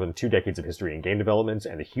studio's more than 2 decades of history in game development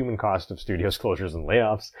and the human cost of studios closures and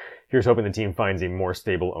layoffs, here's hoping the team finds a more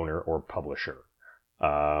stable owner or publisher.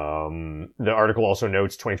 The article also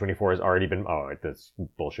notes 2024 has already been... Oh, that's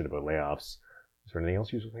bullshit about layoffs. Is there anything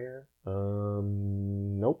else useful here?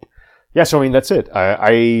 Nope. Yeah, so I mean, that's it.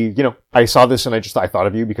 I saw this and I thought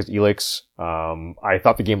of you because Elex, I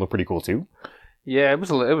thought the game looked pretty cool too. Yeah, it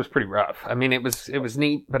was pretty rough. I mean, it was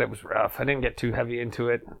neat, but it was rough. I didn't get too heavy into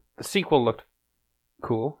it. The sequel looked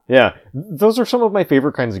cool. Yeah, those are some of my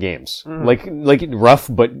favorite kinds of games. Like rough,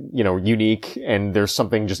 but unique, and there's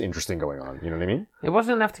something just interesting going on. You know what I mean? It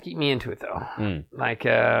wasn't enough to keep me into it though. Like,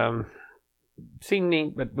 seemed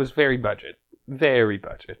neat, but was very budget. Very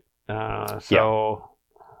budget. They're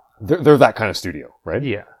that kind of studio, right?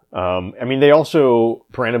 Yeah. I mean, they also,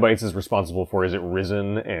 Piranhabytes is responsible for, is it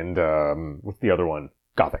Risen and, what's the other one?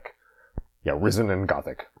 Gothic. Yeah, Risen and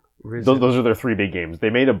Gothic. Those are their three big games.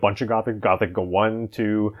 They made a bunch of Gothic 1,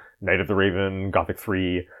 2, Night of the Raven, Gothic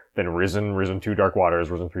 3, then Risen 2, Dark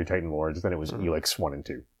Waters, Risen 3, Titan Lords, then it was Elex 1 and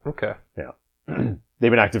 2. Okay. Yeah.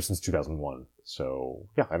 They've been active since 2001. So,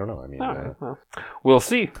 yeah, I don't know. I mean, well, we'll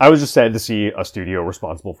see. I was just sad to see a studio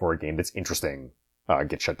responsible for a game that's interesting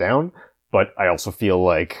get shut down. But I also feel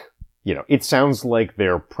like, it sounds like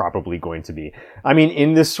they're probably going to be, I mean,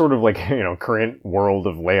 in this sort of like, current world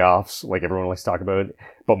of layoffs, like everyone likes to talk about,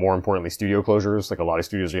 but more importantly, studio closures, like a lot of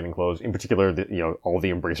studios are getting closed. In particular, all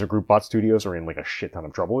the Embracer Group bought studios are in like a shit ton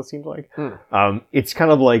of trouble, it seems like. It's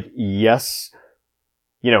kind of like, yes,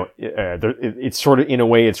 it's sort of, in a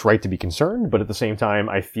way, it's right to be concerned, but at the same time,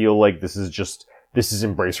 I feel like this is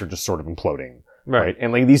Embracer just sort of imploding. Right?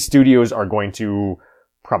 And like these studios are going to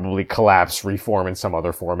probably collapse, reform in some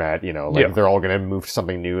other format, they're all going to move to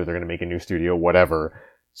something new, they're going to make a new studio, whatever.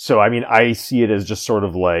 So, I mean, I see it as just sort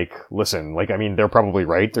of like, listen, like, I mean, they're probably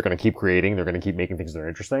right, they're going to keep creating, they're going to keep making things that are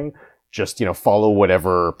interesting, just, follow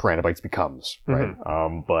whatever Piranhabytes becomes, right?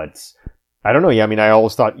 But, I don't know, yeah, I mean, I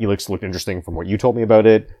always thought Elex looked interesting from what you told me about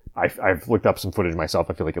it. I've looked up some footage myself.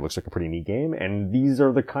 I feel like it looks like a pretty neat game, and these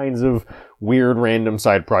are the kinds of weird, random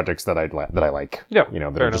side projects that I like. Yeah,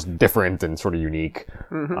 that are just different and sort of unique.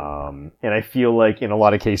 And I feel like in a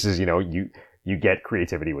lot of cases, you get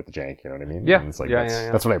creativity with the jank. You know what I mean? Yeah, and it's like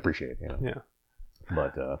that's what I appreciate. Yeah.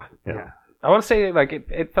 But I want to say like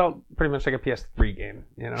it felt pretty much like a PS3 game.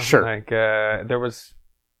 Sure. Like there was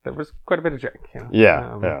quite a bit of jank.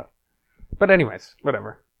 Yeah. But anyways,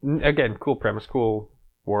 whatever. Again, cool premise, cool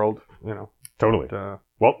world, Totally. But,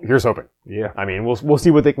 well, here's hoping. Yeah. I mean, we'll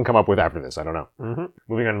see what they can come up with after this. I don't know.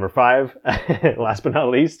 Moving on to number 5, last but not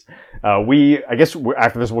least, I guess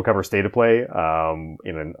after this we'll cover State of Play,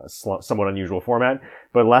 in a somewhat unusual format.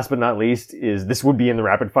 But last but not least this would be in the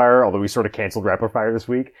Rapid Fire, although we sort of canceled Rapid Fire this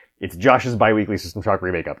week. It's Josh's bi-weekly System Shock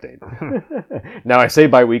Remake update. Now I say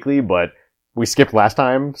bi-weekly, but we skipped last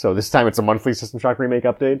time, so this time it's a monthly System Shock Remake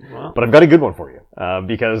update. Wow. But I've got a good one for you,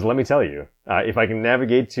 because let me tell you, if I can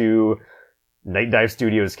navigate to Night Dive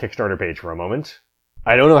Studios' Kickstarter page for a moment,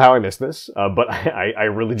 I don't know how I missed this, but I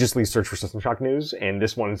religiously search for System Shock news, and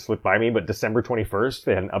this one slipped by me, but December 21st,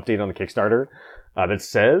 they had an update on the Kickstarter that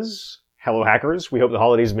says, "Hello hackers, we hope the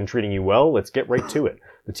holidays have been treating you well. Let's get right to it.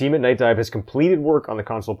 The team at Night Dive has completed work on the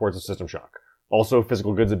console ports of System Shock. Also,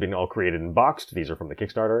 physical goods have been all created and boxed. These are from the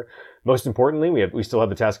Kickstarter. Most importantly, we still have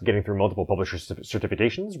the task of getting through multiple publisher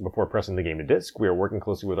certifications before pressing the game to disc. We are working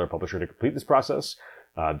closely with our publisher to complete this process.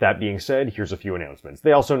 That being said, here's a few announcements.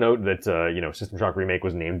 They also note that, System Shock Remake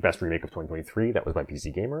was named Best Remake of 2023. That was by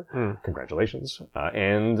PC Gamer. Congratulations.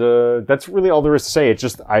 And that's really all there is to say. It's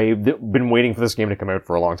just, I've been waiting for this game to come out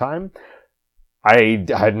for a long time. I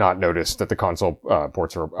had not noticed that the console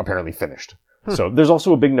ports are apparently finished. So there's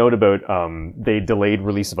also a big note about they delayed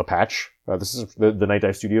release of a patch. This is the Night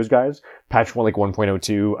Dive Studios guys. Patch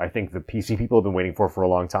 1.02, I think the PC people have been waiting for a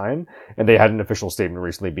long time. And they had an official statement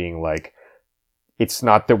recently being like, it's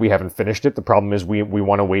not that we haven't finished it. The problem is we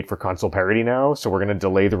want to wait for console parity now. So we're going to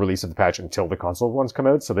delay the release of the patch until the console ones come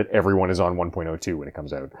out so that everyone is on 1.02 when it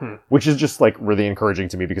comes out. Which is just like really encouraging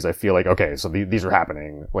to me because I feel like, okay, so these are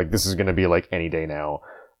happening. Like this is going to be like any day now.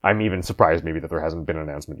 I'm even surprised maybe that there hasn't been an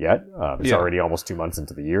announcement yet. It's already almost 2 months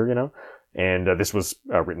into the year, And this was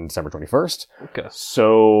written December 21st. Okay.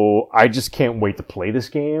 So I just can't wait to play this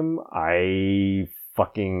game. I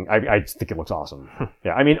just think it looks awesome.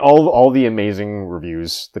 Yeah, I mean, all the amazing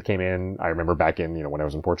reviews that came in, I remember back in, when I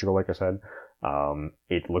was in Portugal, like I said,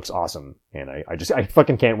 it looks awesome. And I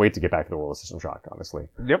fucking can't wait to get back to the world of System Shock, honestly.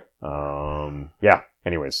 Yep. Yeah,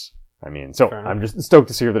 anyways. I mean, so I'm just stoked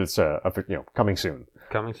to hear that it's, coming soon.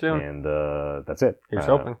 Coming soon. And, that's it. Here's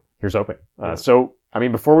hoping. Here's hoping. So, I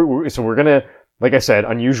mean, before we're gonna, like I said,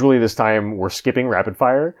 unusually this time we're skipping Rapid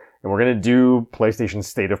Fire and we're going to do PlayStation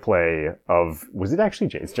State of Play of... Was it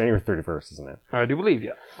actually... It's January 31st, isn't it? I do believe,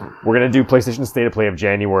 yeah. We're going to do PlayStation State of Play of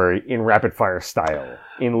January in rapid-fire style,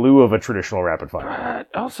 in lieu of a traditional rapid-fire.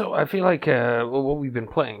 Also, I feel like what we've been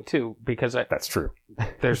playing, too, because... That's true.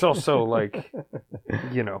 There's also, like,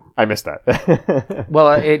 I missed that.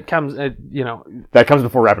 Well, it comes, That comes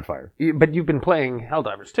before rapid-fire. But you've been playing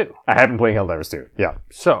Helldivers, too. I have been playing Helldivers, too, yeah.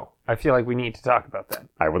 So, I feel like we need to talk about that.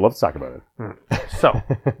 I would love to talk about it. So,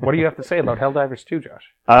 what do you have to say about Helldivers 2,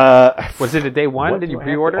 Josh? Was it a day one? Did you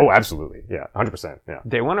pre-order? Oh, absolutely. Yeah, 100%. Yeah.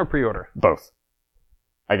 Day one or pre-order? Both.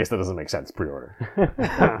 I guess that doesn't make sense, pre-order.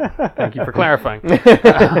 Thank you for clarifying.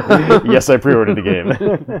 Yes, I pre-ordered the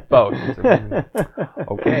game. Both.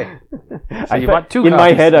 Okay. So you bought 2 in copies.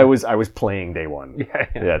 my head, I was playing day one.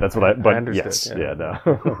 Yeah, that's what but I understood, yes. yeah.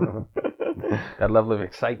 No. That level of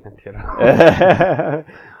excitement,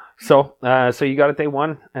 So you got it day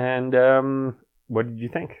one, and what did you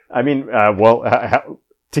think? I mean,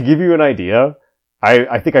 to give you an idea,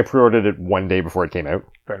 I think I pre-ordered it one day before it came out.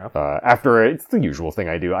 Fair enough. After, it's the usual thing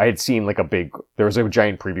I do. I had seen there was a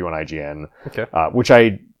giant preview on IGN, okay. Which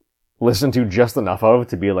I listened to just enough of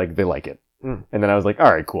to be like, they like it. And then I was like,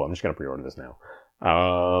 all right, cool, I'm just going to pre-order this now.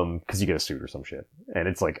 Cause you get a suit or some shit. And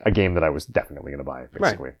it's like a game that I was definitely going to buy,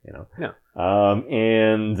 basically, Yeah.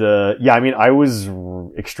 I mean, I was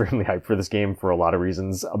extremely hyped for this game for a lot of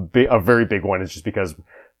reasons. A very big one is just because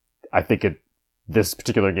I think this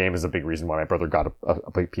particular game is a big reason why my brother got a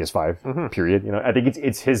PS5, period. I think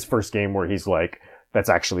it's his first game where he's like, that's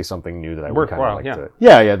actually something new that I would kind of like to...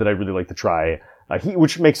 Yeah, that I really like to try.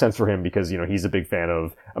 Which makes sense for him because, he's a big fan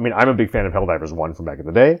of... I mean, I'm a big fan of Helldivers 1 from back in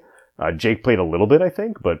the day. Jake played a little bit, I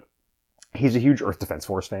think, but he's a huge Earth Defense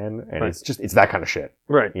Force fan, and it's that kind of shit.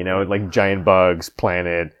 Right. Like giant bugs,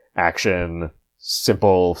 planet, action,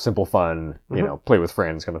 simple fun, play with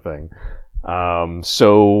friends kind of thing.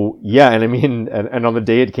 So yeah, and I mean, and on the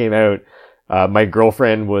day it came out, my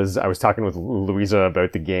girlfriend I was talking with Louisa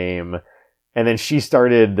about the game, and then she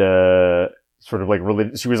started, sort of like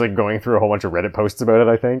she was like going through a whole bunch of Reddit posts about it,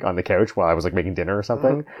 I think, on the couch while I was like making dinner or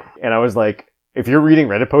something. And I was like, if you're reading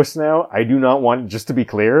Reddit posts now, I do not want, just to be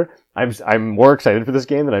clear, I'm more excited for this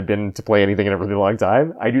game than I've been to play anything in a really long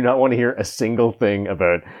time. I do not want to hear a single thing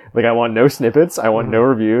about, like, I want no snippets, I want no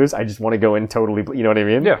reviews, I just want to go in totally, you know what I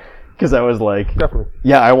mean? Yeah. Because I was like, definitely.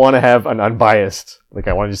 Yeah, I want to have an unbiased, like,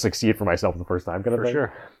 I want to just like see it for myself the first time kind of thing. For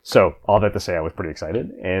sure. So, all that to say, I was pretty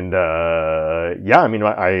excited. And, I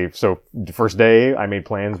mean, so the first day, I made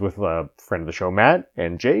plans with a friend of the show, Matt,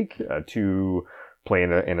 and Jake, to play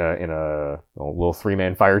in a little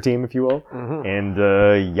 3-man fire team, if you will. And,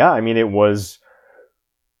 I mean,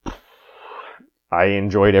 I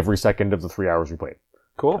enjoyed every second of the 3 hours we played.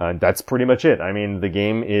 Cool. That's pretty much it. I mean, the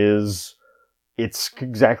game it's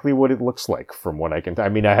exactly what it looks like from what I can I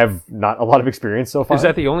mean, I have not a lot of experience so far. Is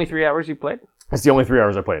that the only 3 hours you played? It's the only 3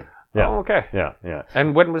 hours I played. Yeah. Oh, okay. Yeah.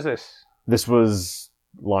 And when was this? This was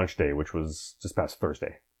launch day, which was just past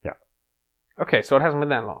Thursday. Yeah. Okay, so it hasn't been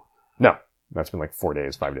that long. No. That's been like 4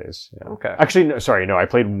 days, 5 days. Yeah. Okay. Actually, no, I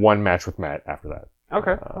played one match with Matt after that.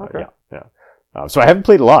 Okay. Yeah. So I haven't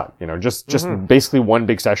played a lot, just basically one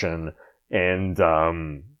big session. And, I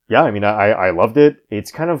mean, I loved it.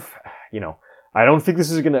 It's kind of, I don't think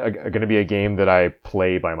this is gonna be a game that I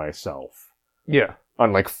play by myself. Yeah.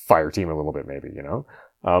 Unlike Fireteam a little bit, maybe,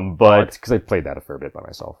 but, because I played that a fair bit by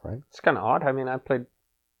myself, right? It's kind of odd. I mean, I played,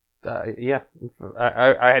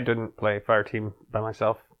 I didn't play Fireteam by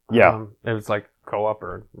myself. Yeah. It was like co-op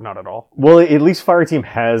or not at all. Well, at least Fireteam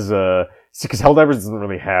has because Helldivers doesn't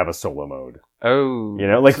really have a solo mode. Oh.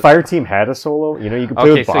 Like Fireteam had a solo, you can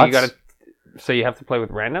play with bots. So you have to play with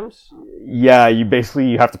randoms? Yeah, you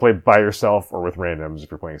have to play by yourself or with randoms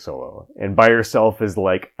if you're playing solo. And by yourself is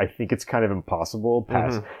like, I think it's kind of impossible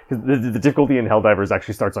past, the difficulty in Helldivers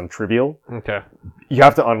actually starts on trivial. Okay. You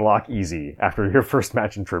have to unlock easy after your first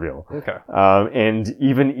match in trivial. Okay. And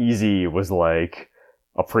even easy was like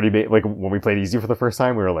a pretty big, like when we played easy for the first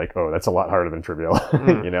time, we were like, oh, that's a lot harder than trivial,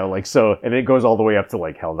 so, and it goes all the way up to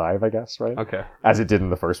like Helldive, I guess, right? Okay. As it did in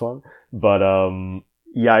the first one. But,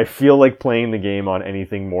 I feel like playing the game on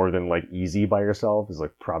anything more than like easy by yourself is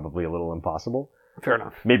like probably a little impossible. Fair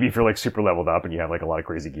enough. Maybe if you're like super leveled up and you have like a lot of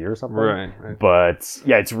crazy gear or something. Right. But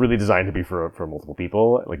yeah, it's really designed to be for multiple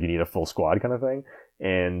people. Like you need a full squad kind of thing.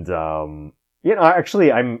 And,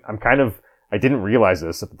 actually I'm kind of, I didn't realize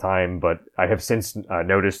this at the time, but I have since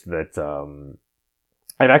noticed that,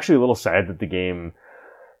 I'm actually a little sad that the game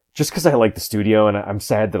just because I like the studio, and I'm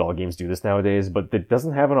sad that all games do this nowadays, but it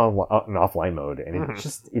doesn't have an offline mode, and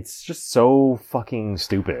it's just so fucking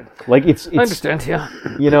stupid. Like it's I understand, yeah.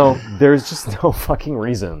 There's just no fucking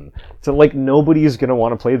reason to, like, nobody's gonna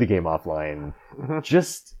want to play the game offline.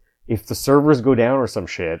 Just if the servers go down or some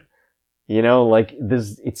shit, like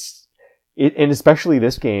this, and especially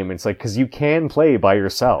this game, it's like, because you can play by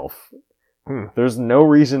yourself. There's no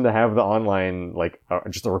reason to have the online, like,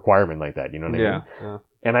 just a requirement like that. You know what I mean? Yeah.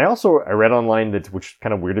 And I read online which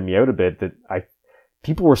kind of weirded me out a bit, that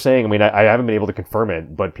people were saying, I mean, I haven't been able to confirm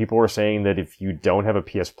it, but people were saying that if you don't have a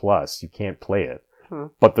PS Plus, you can't play it.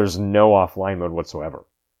 But there's no offline mode whatsoever,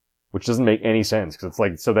 which doesn't make any sense, because it's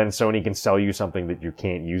like, so then Sony can sell you something that you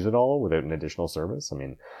can't use at all without an additional service. I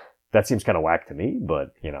mean, that seems kind of whack to me,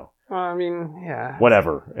 but, Well, I mean, yeah.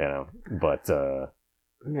 Whatever, but,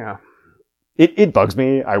 yeah. It bugs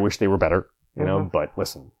me. I wish they were better. But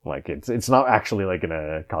listen, like, it's not actually, like,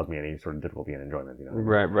 gonna cause me any sort of difficulty and enjoyment,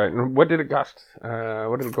 Right. And what did it cost?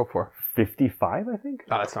 What did it go for? 55, I think.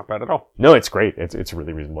 Oh, that's not bad at all. No, it's great. It's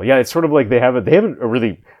really reasonable. Yeah, it's sort of like they have a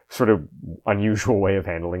really sort of unusual way of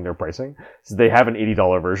handling their pricing. So they have an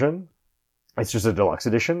 $80 version. It's just a deluxe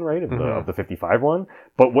edition, right, of the 55 one.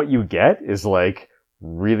 But what you get is, like,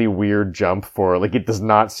 really weird jump for, like, it does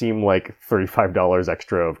not seem like $35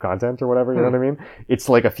 extra of content or whatever, you know what I mean? It's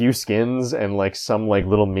like a few skins and, like, some, like,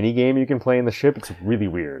 little mini game you can play in the ship. It's really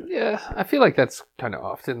weird. Yeah, I feel like that's kind of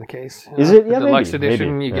often the case. Is it? Yeah, the deluxe maybe.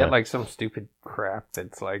 edition, you get, like, some stupid crap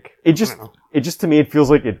that's, like, it just to me, it feels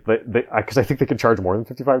like because I think they could charge more than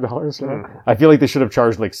 $55, I feel like they should have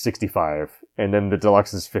charged, like, 65, and then the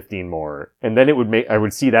deluxe is 15 more. And then I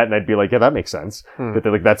would see that and I'd be like, yeah, that makes sense. But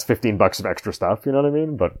they're like, that's $15 of extra stuff, you know what I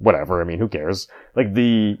mean? But whatever, I mean, who cares? Like,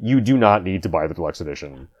 you do not need to buy the deluxe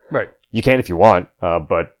edition. Right. You can if you want,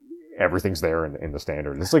 but everything's there in the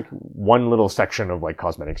standard. It's like one little section of, like,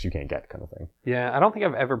 cosmetics you can't get, kind of thing. Yeah, I don't think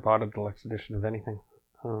I've ever bought a deluxe edition of anything.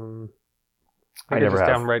 I never have.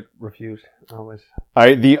 Downright refused, always.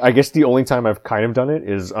 I guess the only time I've kind of done it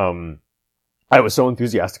is, I was so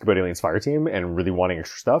enthusiastic about Aliens Fireteam and really wanting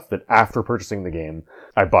extra stuff that after purchasing the game,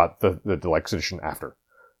 I bought the deluxe edition after.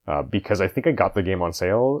 Because I think I got the game on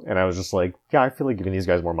sale, and I was just like, yeah, I feel like giving these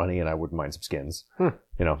guys more money, and I wouldn't mind some skins.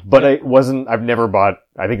 But I've never bought,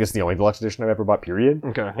 I think this is the only deluxe edition I've ever bought, period.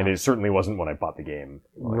 Okay. And it certainly wasn't when I bought the game.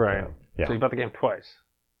 Like, right. Yeah. So you bought the game twice?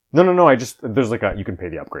 No, there's like you can pay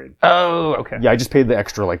the upgrade. Oh, okay. Yeah, I just paid the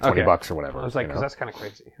extra, like, $20 or whatever. I was like, because that's kind of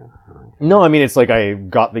crazy. No, I mean, it's like I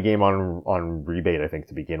got the game on rebate, I think,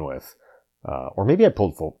 to begin with. Or maybe I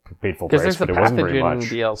paid full price, but it wasn't very much. Because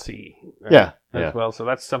there's the DLC. Yeah. As well, so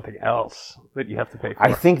that's something else that you have to pay for.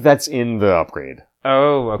 I think that's in the upgrade.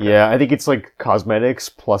 Oh, okay. Yeah, I think it's like cosmetics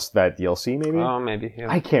plus that DLC, maybe? Oh, maybe, yeah.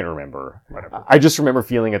 I can't remember. Whatever. I just remember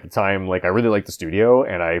feeling at the time, like, I really liked the studio,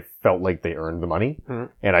 and I felt like they earned the money,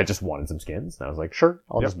 and I just wanted some skins, and I was like, sure,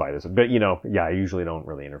 I'll just buy this. But, I usually don't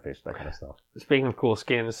really interface with that kind of stuff. Speaking of cool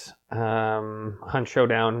skins, Hunt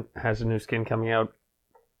Showdown has a new skin coming out.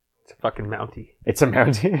 It's a fucking Mountie. It's a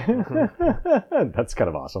Mountie? That's kind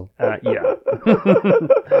of awesome. Yeah.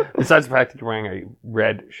 Besides the fact that you're wearing a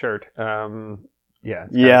red shirt,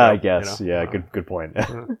 yeah. I guess. Yeah, good point.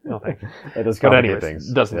 No thanks. It does complicate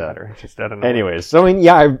things. Doesn't matter. It's just, I don't know. Anyways, so I mean,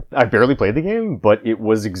 I barely played the game, but it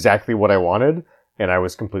was exactly what I wanted, and I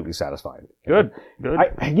was completely satisfied. Good.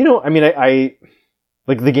 I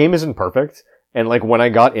like, the game isn't perfect, and, like, when I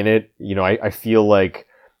got in it, I feel like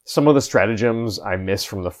some of the stratagems I miss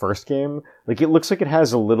from the first game, like, it looks like it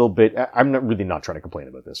has a little bit, I'm not trying to complain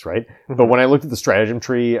about this, right? But when I looked at the stratagem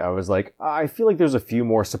tree, I was like, I feel like there's a few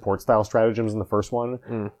more support style stratagems in the first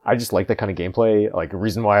one. I just like that kind of gameplay, like, a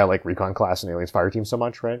reason why I like Recon Class and Aliens Fireteam so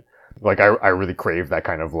much, right? Like, I really crave that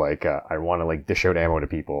kind of, like, I want to, like, dish out ammo to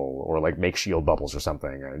people, or, like, make shield bubbles or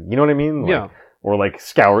something. You know what I mean? Like, yeah. Or, like,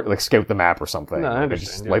 scout the map or something. No, I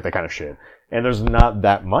understand. Just like that kind of shit. And there's not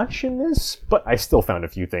that much in this, but I still found a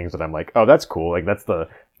few things that I'm like, oh, that's cool. Like, that's the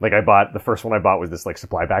first one I bought was this, like,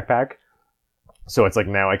 supply backpack. So it's like,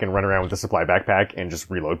 now I can run around with the supply backpack and just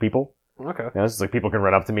reload people. Okay. It's like people can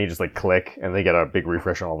run up to me, just, like, click, and they get a big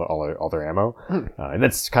refresh on all their ammo. And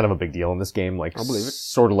that's kind of a big deal in this game. Like, I'll believe it.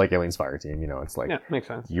 Sort of like Aliens Fireteam, it's like, yeah, makes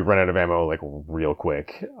sense. You run out of ammo, like, real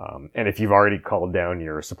quick. And if you've already called down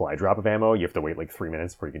your supply drop of ammo, you have to wait, like, 3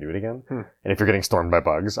 minutes before you can do it again. And if you're getting stormed by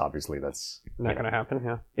bugs, obviously that's not going to happen.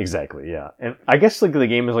 Yeah. Exactly. Yeah. And I guess, like, the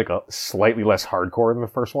game is, like, a slightly less hardcore than the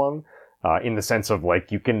first one, in the sense of,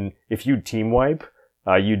 like, if you team wipe,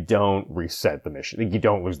 you don't reset the mission. Like, you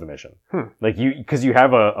don't lose the mission. Like, because you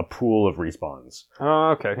have a pool of respawns.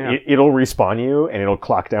 Oh, okay. Yeah. It'll respawn you, and it'll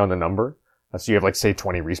clock down the number. So you have, like, say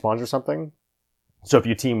 20 respawns or something. So if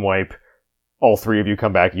you team wipe all 3 of you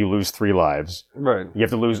come back, you lose 3 lives. Right. You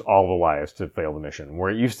have to lose all the lives to fail the mission. Where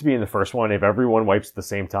it used to be in the first one, if everyone wipes at the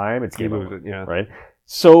same time, it's game over. Yeah. Right?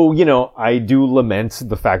 So, I do lament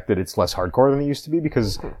the fact that it's less hardcore than it used to be,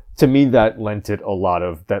 because to me that lent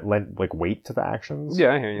weight to the actions.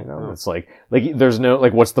 Yeah, I hear you. It's like there's no,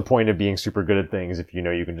 what's the point of being super good at things if you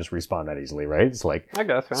can just respawn that easily, right? It's like, I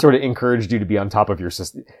guess, yeah. Sort of encouraged you to be on top of your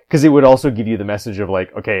system. Because it would also give you the message of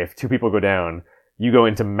okay, if 2 people go down, you go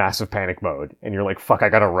into massive panic mode, and you're like, fuck, I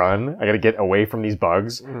gotta run. I gotta get away from these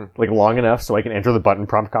bugs, long enough so I can enter the button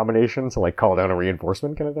prompt combination to, call down a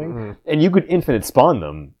reinforcement kind of thing. Mm-hmm. And you could infinite spawn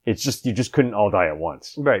them. It's just, you just couldn't all die at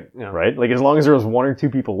once. Right. Yeah. Right? As long as there was 1 or 2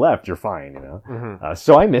 people left, you're fine, Mm-hmm.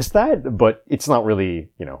 So I missed that, but it's not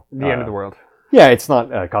really, the end of the world. Yeah, it's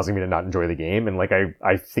not causing me to not enjoy the game. And,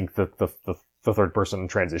 I think that the third person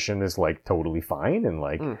transition is, totally fine.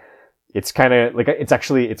 And, it's kind of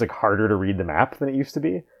it's harder to read the map than it used to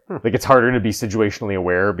be. It's harder to be situationally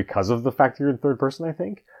aware because of the fact that you're in third person, I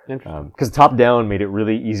think. Interesting. Because top down made it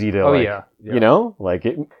really easy to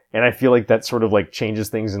and I feel like that sort of changes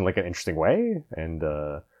things in an interesting way. And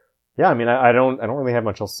I don't really have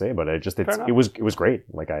much else to say about it. It was great.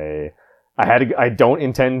 I don't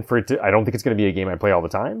intend for it to. I don't think it's going to be a game I play all the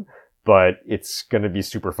time. But it's going to be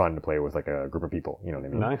super fun to play with a group of people. You know what I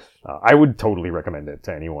mean? Nice. I would totally recommend it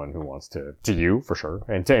to anyone who wants to you, for sure.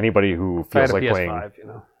 And to anybody who feels like playing.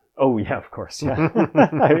 PS5, Oh, yeah, of course. Yeah.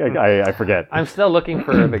 I forget. I'm still looking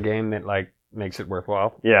for the game that makes it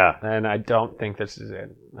worthwhile. Yeah. And I don't think this is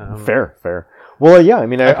it. Fair. Well, yeah,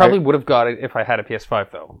 I probably would have got it if I had a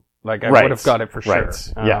PS5, though. I would have got it for sure.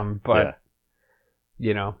 Right. But,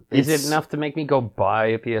 is it enough to make me go buy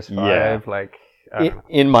a PS5? Yeah.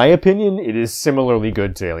 In my opinion, it is similarly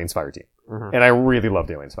good to Aliens Fireteam. Mm-hmm. And I really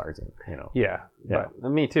loved Aliens Fireteam, Yeah.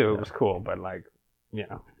 But, me too. It was cool, but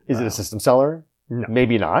Is it a system seller? No.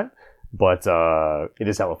 Maybe not, but it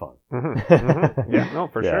is hella fun. Mm-hmm. Mm-hmm. Yeah, no,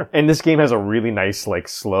 for sure. And this game has a really nice,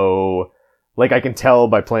 slow, I can tell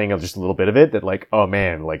by playing just a little bit of it that oh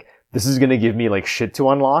man, this is going to give me shit to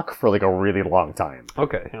unlock for a really long time.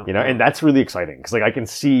 Okay. Yeah. And that's really exciting because I can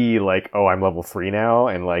see oh, I'm level 3 now,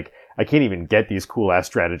 and I can't even get these cool ass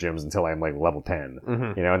stratagems until I'm level 10.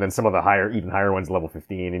 Mm-hmm. And then some of the even higher ones level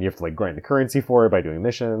 15, and you have to grind the currency for it by doing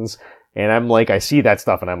missions. And I'm I see that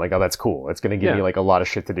stuff, and I'm oh, that's cool. It's going to give me a lot of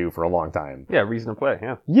shit to do for a long time. Yeah, reason to play.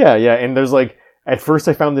 Yeah. Yeah. And there's at first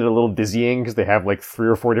I found it a little dizzying because they have 3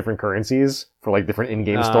 or 4 different currencies for different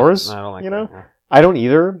in-game stores. I don't like that. Yeah. I don't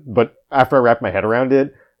either, but after I wrap my head around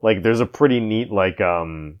it, there's a pretty neat,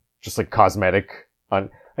 just cosmetic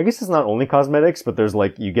I guess it's not only cosmetics, but there's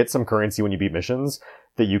you get some currency when you beat missions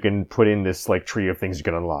that you can put in this tree of things you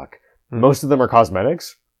can unlock. Mm-hmm. Most of them are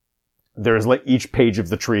cosmetics. There's each page of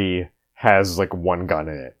the tree has 1 gun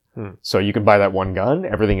in it. Mm-hmm. So you can buy that 1 gun.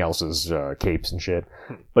 Everything else is capes and shit.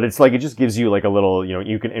 Mm-hmm. But it's it just gives you a little,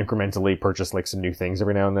 you can incrementally purchase some new things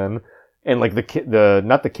every now and then. And the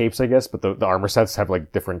not the capes, I guess, but the armor sets have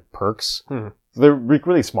different perks. Hmm. They're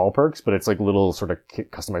really small perks, but it's little sort of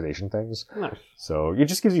customization things. Nice. So it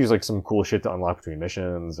just gives you some cool shit to unlock between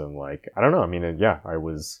missions, and I don't know. I mean,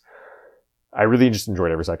 I really just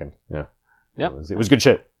enjoyed every second. Yeah. Yep. It was good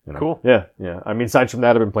shit. Cool. Yeah. I mean, aside from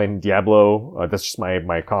that, I've been playing Diablo. That's just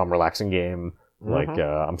my calm, relaxing game. Mm-hmm.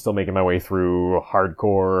 I'm still making my way through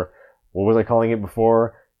hardcore. What was I calling it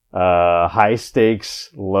before? High stakes,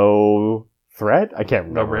 low threat? I can't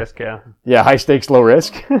remember. Low risk, yeah. Yeah, high stakes, low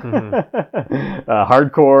risk. Mm-hmm.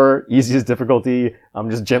 Hardcore, easiest difficulty. I'm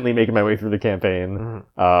just gently making my way through the campaign.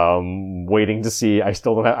 Mm-hmm. Waiting to see. I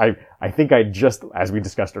still don't have, I think as we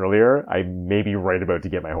discussed earlier, I may be right about to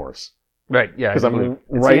get my horse. Right, yeah. Because I'm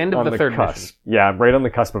right the end of the third cusp. Mission. Yeah, I'm right on the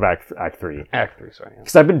cusp of Act 3. Act 3, sorry.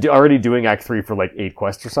 Because I've been already doing Act 3 for 8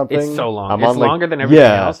 quests or something. It's so long. It's longer than everything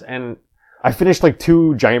else, and I finished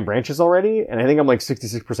 2 giant branches already, and I think I'm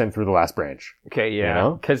 66% through the last branch. Okay,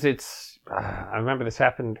 yeah. Because it's, I remember this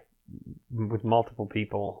happened with multiple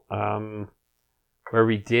people, where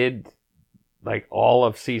we did all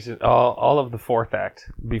of the 4th act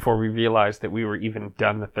before we realized that we were even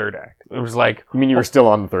done the 3rd act. It was You mean you were still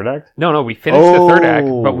on the 3rd act? No, we finished the 3rd act,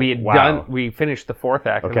 but we finished the 4th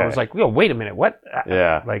act, and I was yo, wait a minute, what?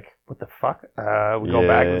 Yeah. What the fuck? We go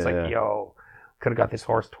back, and it's yo, could have got this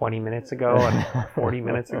horse 20 minutes ago and 40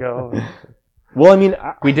 minutes ago. Well, I mean,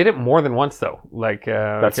 we did it more than once though.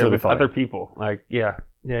 That's really with funny. Other people. Yeah.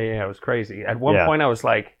 It was crazy. At one point, I was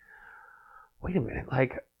wait a minute. I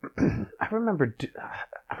remember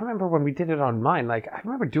when we did it on mine. I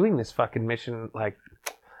remember doing this fucking mission.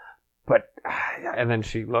 But and then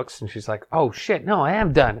she looks and she's oh shit, no, I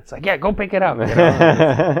am done. It's yeah, go pick it up.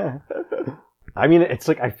 I mean, it's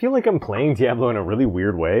like, I feel like I'm playing Diablo in a really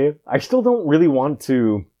weird way. I still don't really want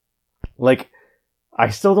to,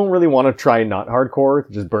 try not hardcore,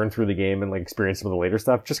 just burn through the game and like experience some of the later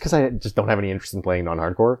stuff, just because I just don't have any interest in playing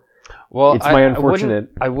non-hardcore. Well, it's my unfortunate...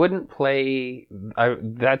 I wouldn't play...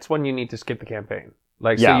 that's when you need to skip the campaign.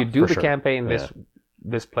 Like, so you do the campaign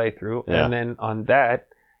this playthrough, and then on that,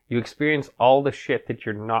 you experience all the shit that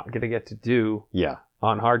you're not going to get to do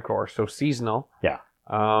on hardcore. So seasonal. Yeah.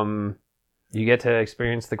 You get to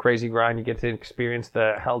experience the crazy grind. You get to experience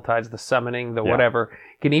the hell tides, the summoning, the whatever.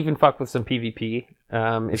 You can even fuck with some PvP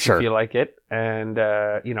if you feel like it. And,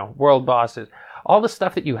 world bosses. All the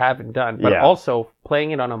stuff that you haven't done. But also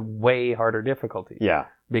playing it on a way harder difficulty. Yeah.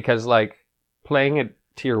 Because, like, playing it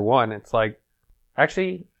tier 1, it's like...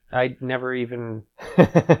 Actually, I never even...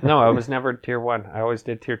 No, I was never tier 1. I always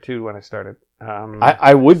did tier 2 when I started.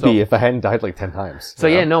 I would be if I hadn't died like 10 times.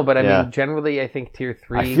 So but I mean, generally I think tier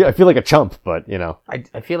 3... I feel like a chump, but,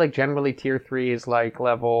 I feel like generally tier 3 is like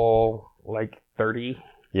level, like 30.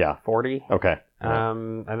 Yeah. 40. Okay.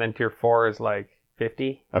 And then tier 4 is like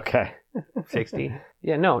 50. Okay. 60.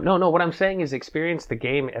 Yeah, no. What I'm saying is experience the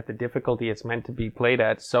game at the difficulty it's meant to be played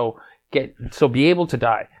at. So be able to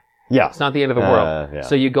die. Yeah. It's not the end of the world.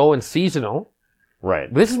 So you go in seasonal.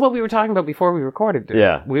 Right. This is what we were talking about before we recorded, dude.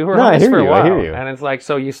 Yeah. We were on this for a while. I hear you. And it's like,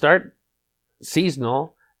 so you start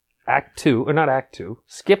seasonal, Act 2, or not Act 2,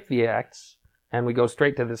 skip the acts, and we go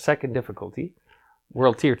straight to the second difficulty,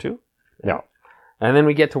 World Tier 2. Yeah. And then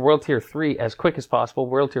we get to World Tier 3 as quick as possible,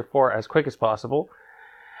 World Tier 4 as quick as possible.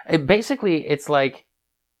 Basically, it's like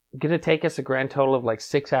going to take us a grand total of like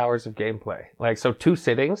 6 hours of gameplay. Like, so 2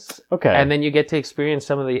 sittings. Okay. And then you get to experience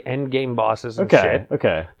some of the end game bosses and shit.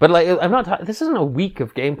 Okay. But like, I'm not talking, this isn't a week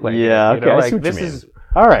of gameplay. Yeah, okay. I see what you mean. Is,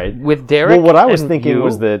 all right. With Derek well, what I was thinking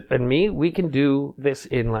was that... and me, we can do this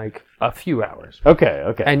in like a few hours. Okay,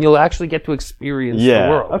 okay. And you'll actually get to experience the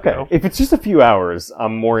world. Okay. You know? If it's just a few hours,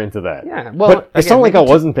 I'm more into that. Yeah. Well, but it's not like I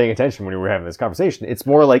wasn't paying attention when we were having this conversation. It's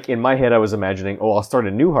more like in my head I was imagining, I'll start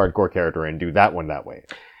a new hardcore character and do that one that way.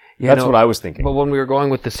 That's what I was thinking. But when we were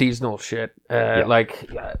going with the seasonal shit,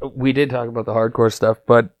 we did talk about the hardcore stuff,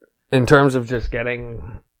 but in terms of just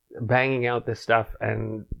banging out this stuff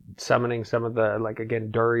and summoning some of the, like,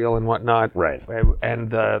 again, Duriel and whatnot, right?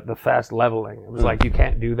 And the fast leveling, it was like, you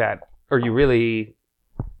can't do that, or you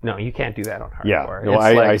can't do that on hardcore. Yeah, no,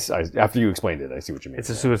 I after you explained it, I see what you mean.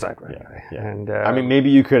 It's a suicide grind. Yeah. And I mean,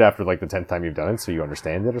 maybe you could after like the 10th time you've done it, so you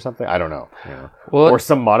understand it or something. I don't know. Well, or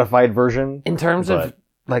some modified version. In terms of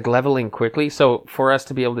like leveling quickly, so for us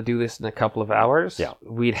to be able to do this in a couple of hours,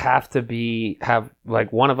 we'd have to have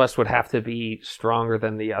one of us would have to be stronger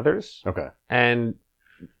than the others. Okay. And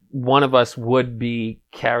one of us would be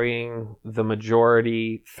carrying the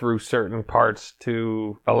majority through certain parts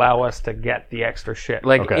to allow us to get the extra shit.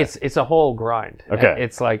 Like it's a whole grind. Okay.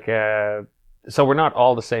 It's like so we're not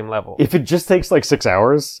all the same level. If it just takes like 6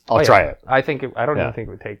 hours, I'll try it. I don't even think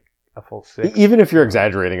it would take a full 6. Even if you're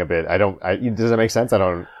exaggerating a bit, does that make sense?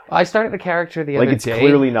 I started the character the other day. Like, it's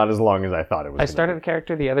clearly not as long as I thought it was. I started the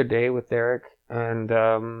character the other day with Derek, and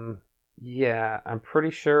I'm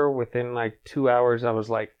pretty sure within like 2 hours I was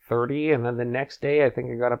like 30, and then the next day I think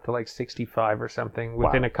I got up to like 65 or something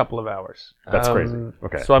within a couple of hours. That's crazy.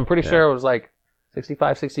 Okay. So I'm pretty sure it was like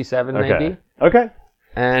 65, 67 maybe. Okay.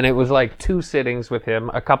 And it was like 2 sittings with him,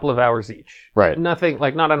 a couple of hours each. Right. Nothing,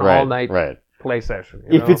 like not an all-night play session.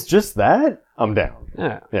 If it's just that, I'm down.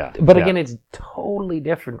 Yeah. But again, it's totally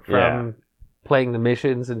different from playing the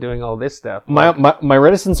missions and doing all this stuff. My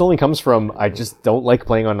reticence only comes from I just don't like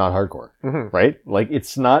playing on not hardcore. Mm-hmm. Right? Like,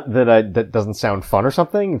 it's not that that doesn't sound fun or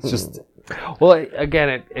something. It's just... Well,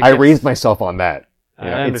 again, I raised myself on that.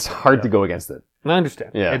 It's hard to go against it. I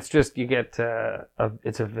understand. Yeah. It's just you get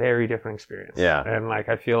it's a very different experience. Yeah. And like,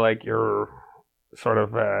 I feel like you're sort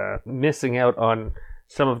of missing out on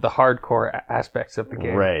some of the hardcore aspects of the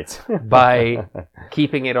game. Right. By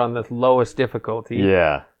keeping it on the lowest difficulty.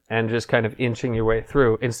 Yeah. And just kind of inching your way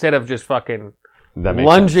through instead of just fucking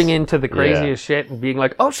lunging into the craziest shit and being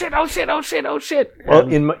like, oh shit. Well,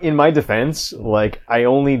 in my defense, like, I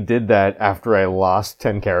only did that after I lost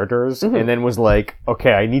 10 characters and then was like,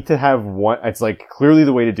 okay, I need to have one. It's like, clearly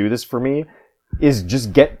the way to do this for me is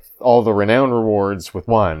just get all the renown rewards with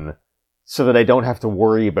one so that I don't have to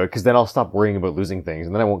worry about, because then I'll stop worrying about losing things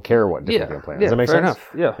and then I won't care what different I'm playing. Does that make sense? Enough.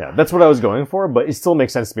 Yeah. That's what I was going for, but it still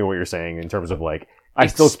makes sense to me what you're saying in terms of like, I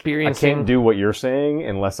can't do what you're saying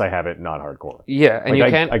unless I have it not hardcore. Yeah, and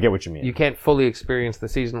like, I get what you mean. You can't fully experience the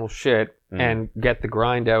seasonal shit and get the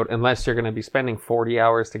grind out unless you're going to be spending 40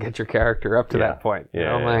 hours to get your character up to that point. You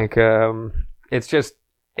know? Like, it's just,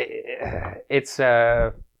 it's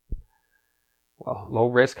Well, low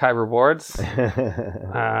risk, high rewards.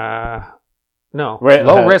 No. Wait,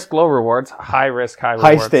 low risk, low rewards. High risk, high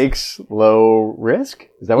rewards. High stakes, low risk?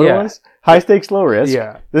 Is that what it was? High stakes, low risk?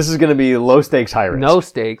 Yeah. This is going to be low stakes, high risk. No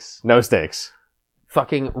stakes. No stakes.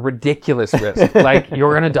 Fucking ridiculous risk. Like,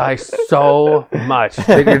 you're going to die so much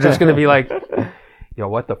that you're just going to be like, yo,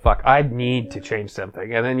 what the fuck? I need to change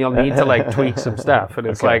something. And then you'll need to, like, tweak some stuff. And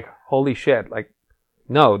it's like, holy shit. Like,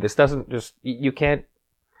 no, this doesn't just... You can't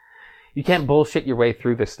bullshit your way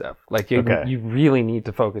through this stuff. Like, you really need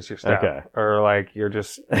to focus your stuff. Okay. Or, like, you're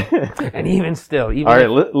just... And even still... All right,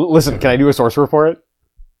 listen, can I do a sorcerer for it?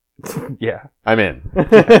 Yeah. I'm in.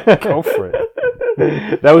 Go for it.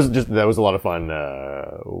 That was a lot of fun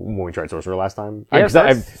when we tried sorcerer last time. Yeah, it's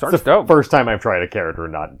the first time I've tried a character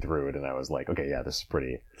not druid, and I was like, okay, yeah, this is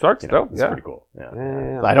pretty... This is pretty cool.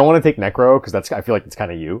 Yeah. I don't want to take necro, because I feel like it's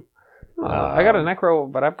kind of you. I got a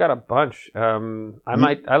necro, but I've got a bunch. I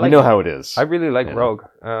like. You know how it is. I really like rogue.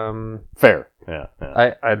 Fair. Yeah.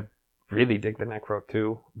 I really dig the necro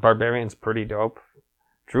too. Barbarian's pretty dope.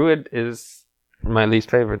 Druid is my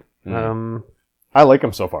least favorite. I like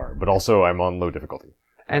him so far, but also I'm on low difficulty.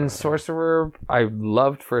 And sorcerer, I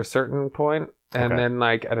loved for a certain point, and then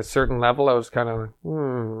like at a certain level, I was kind of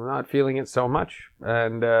not feeling it so much,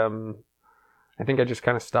 and I think I just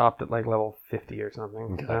kind of stopped at like level 50 or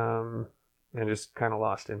something. Okay. And just kind of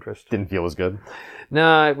lost interest. Didn't feel as good?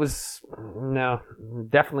 No,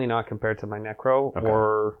 definitely not compared to my necro,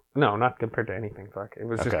 or no, not compared to anything. Fuck, it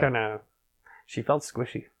was just kind of. She felt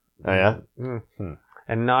squishy. Oh yeah.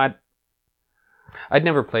 And not. I'd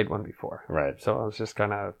never played one before, right? So I was just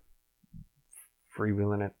kind of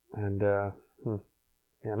freewheeling it, and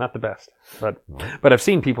yeah, not the best, but I've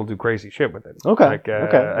seen people do crazy shit with it. Okay, like,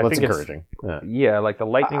 well, that's encouraging. Yeah, like the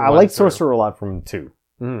lightning. I like sorcerer a lot from 2.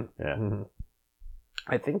 Yeah. Mm-hmm.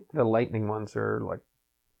 I think the lightning ones are like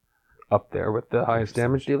up there with the highest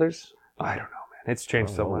damage dealers. I don't know, man. It's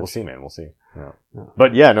changed so much. We'll see, man. We'll see. Yeah.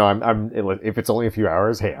 But yeah, no, I'm. If it's only a few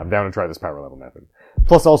hours, hey, I'm down to try this power level method.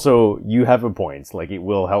 Plus, also, you have a point. Like, it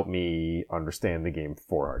will help me understand the game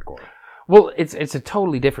for hardcore. Well, it's a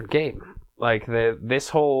totally different game. Like this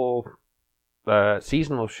whole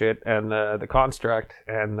seasonal shit and the construct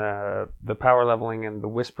and the power leveling and the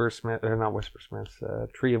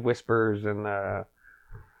Tree of Whispers and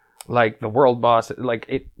like the world boss. Like,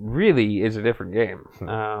 it really is a different game.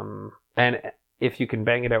 And if you can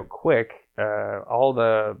bang it out quick, all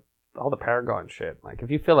the Paragon shit. Like,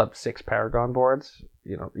 if you fill up 6 Paragon boards,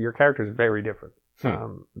 you know, your character is very different.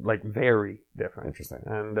 Like, very different. Interesting.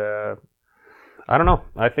 And I don't know.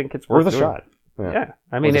 I think it's worth a shot. Yeah.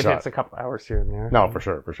 I mean, if it's a couple hours here and there. No, for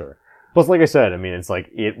sure. Plus, like I said, I mean, it's like,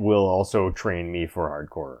 it will also train me for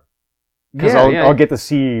hardcore. Because I'll get to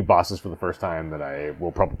see bosses for the first time that I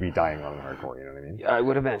will probably be dying on in hardcore, you know what I mean? I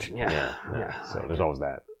would imagine, yeah. So there's always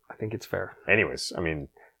that. I think it's fair. Anyways, I mean,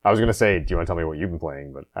 I was going to say, do you want to tell me what you've been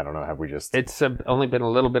playing? But I don't know, have we just... It's only been a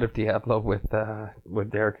little bit of Diablo with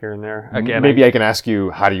Derek here and there. Again, maybe I can ask you,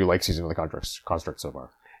 how do you like Season of the Construct so far?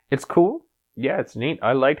 It's cool. Yeah, it's neat.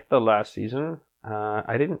 I liked the last season.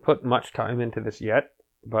 I didn't put much time into this yet,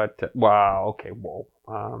 but... wow, okay, whoa.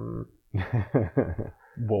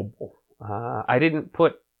 Whoa. I didn't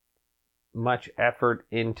put much effort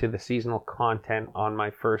into the seasonal content on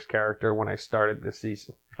my first character when I started this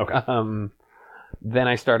season. Okay. Then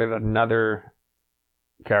I started another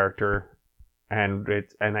character, and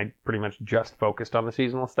I pretty much just focused on the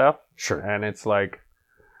seasonal stuff. Sure. And it's like,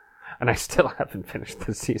 and I still haven't finished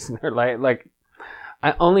the season. Or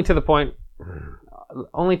only to a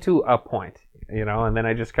point, you know. And then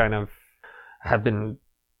I just kind of have been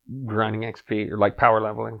grinding XP or like power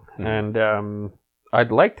leveling, and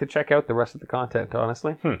I'd like to check out the rest of the content.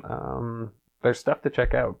 Honestly, there's stuff to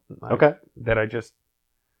check out.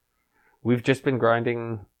 We've just been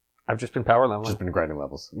grinding. I've just been power leveling. Just been grinding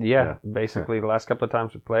levels. Yeah. Basically, the last couple of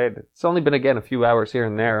times we played, it's only been again a few hours here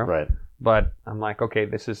and there. Right. But I'm like, okay,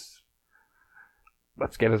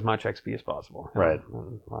 let's get as much XP as possible. Right.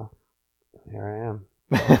 And, well, here I am.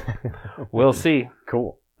 We'll see.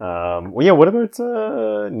 Cool. Well, yeah. What about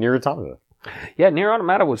Nier Automata? Yeah, Nier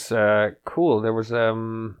Automata was cool. There was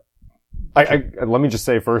let me just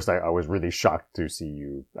say first, I was really shocked to see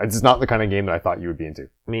you. It's not the kind of game that I thought you would be into.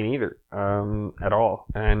 Me neither, at all.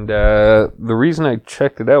 And the reason I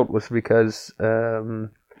checked it out was because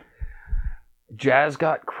Jazz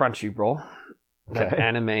got Crunchyroll, that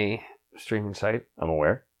anime streaming site. I'm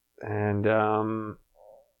aware. And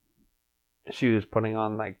she was putting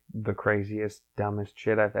on like the craziest, dumbest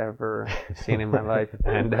shit I've ever seen in my life.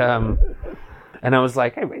 And I was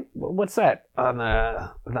like, hey, wait, what's that? I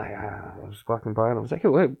was walking by and I was like, hey,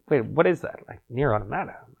 wait, what is that? Like, Nier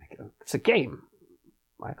Automata. I'm like, it's a game.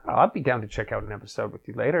 I'll be down to check out an episode with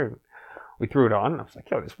you later. And we threw it on, and I was like,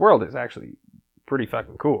 yo, this world is actually pretty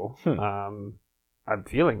fucking cool. I'm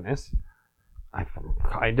feeling this. I'm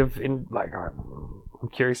kind of I'm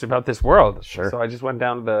curious about this world. Sure. So I just went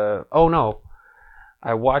down to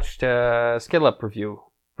I watched a Skill Up review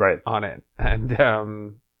on it. And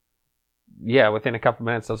within a couple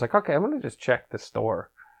minutes, I was like, okay, I'm going to just check the store.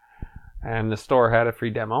 And the store had a free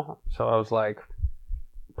demo. So I was like,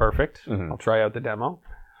 perfect. I'll try out the demo.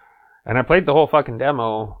 And I played the whole fucking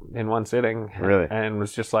demo in one sitting. Really? And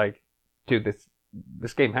was just like, dude,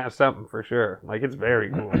 this game has something for sure. Like, it's very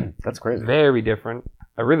cool. That's crazy. Very different.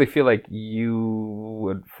 I really feel like you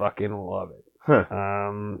would fucking love it.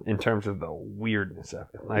 In terms of the weirdness of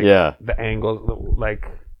it. Like, the angles, like,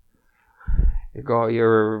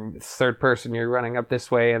 you're third person, you're running up this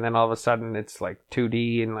way, and then all of a sudden it's like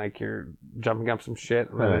 2D, and like you're jumping up some shit,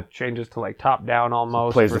 and then it changes to like top down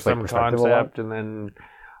almost for some concept, and then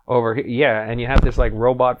over here, and you have this like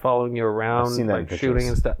robot following you around, like shooting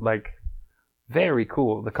and stuff. Like, very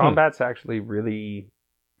cool. The combat's actually really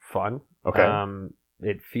fun. Okay.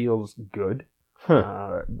 It feels good.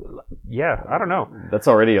 I don't know. That's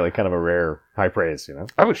already like kind of a rare high praise, you know?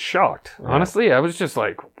 I was shocked. Honestly, I was just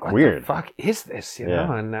like, what Weird. the fuck is this? You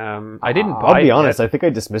know? And I didn't buy it. I'll be honest, I think I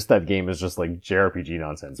dismissed that game as just like JRPG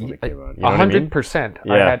nonsense when it came out. You know 100%.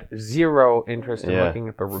 I had zero interest in looking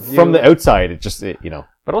at the review. From the outside, it just, you know.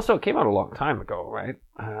 But also, it came out a long time ago, right?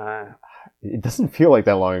 It doesn't feel like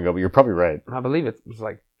that long ago, but you're probably right. I believe it was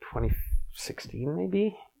like 2016,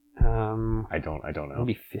 maybe? I don't know.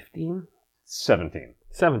 Maybe 15? 17.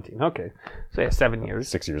 17, okay. So 7 years.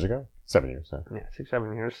 6 years ago? 7 years, Yeah,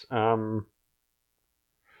 6-7 years. I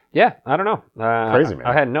don't know. Crazy, man.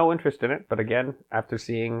 I had no interest in it, but again, after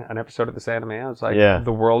seeing an episode of this anime, I was like,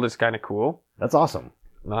 the world is kind of cool. That's awesome.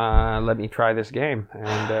 Let me try this game.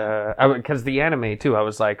 And because the anime, too, I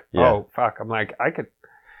was like, oh, fuck. I'm like, I could...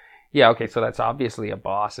 Yeah, okay, so that's obviously a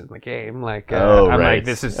boss in the game. Like, I'm like,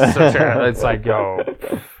 this is such a... It's like, yo...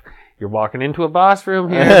 You're walking into a boss room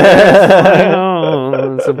here.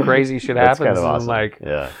 Some crazy shit happens. Kind of awesome. And I'm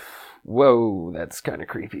like, whoa, that's kind of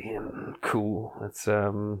creepy and cool. It's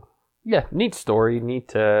neat story,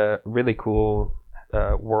 neat, really cool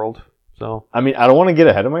world. So I mean, I don't want to get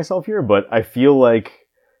ahead of myself here, but I feel like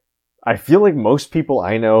most people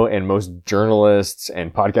I know and most journalists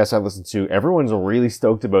and podcasts I listen to, everyone's really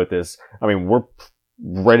stoked about this. I mean, we're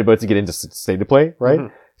right about to get into State of Play, right?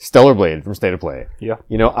 Mm-hmm. Stellar Blade from State of Play. Yeah.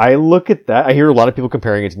 You know, I look at that. I hear a lot of people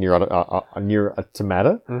comparing it to Nier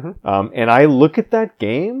Automata. And I look at that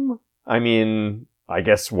game. I mean, I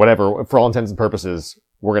guess whatever, for all intents and purposes,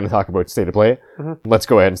 we're going to talk about State of Play. Let's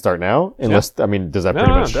go ahead and start now. Unless, I mean, does that pretty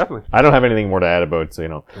much... definitely. I don't have anything more to add about, so, you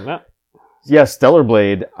know. No. Yeah, Stellar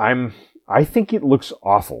Blade, I think it looks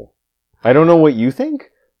awful. I don't know what you think.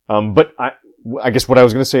 But I guess what I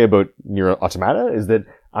was going to say about Nier Automata is that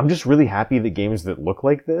I'm just really happy that games that look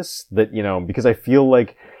like this, that, you know, because I feel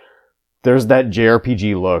like there's that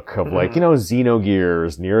JRPG look of like, you know,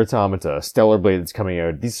 Xenogears, Nier Automata, Stellar Blade that's coming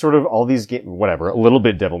out. These sort of, all these games, whatever, a little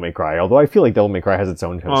bit Devil May Cry, although I feel like Devil May Cry has its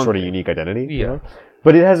own sort of unique identity. Yeah. You know?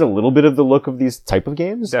 But it has a little bit of the look of these type of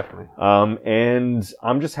games. Definitely. And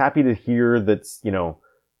I'm just happy to hear that, you know,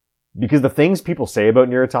 because the things people say about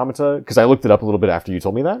Nier Automata, because I looked it up a little bit after you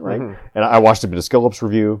told me that, right? And I watched a bit of Skill Up's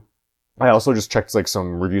review. I also just checked like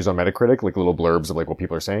some reviews on Metacritic, like little blurbs of like what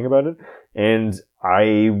people are saying about it. And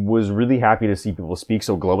I was really happy to see people speak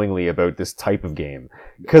so glowingly about this type of game.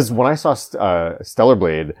 Because when I saw Stellar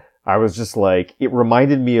Blade, I was just like, it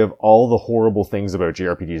reminded me of all the horrible things about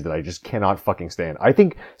JRPGs that I just cannot fucking stand. I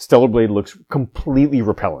think Stellar Blade looks completely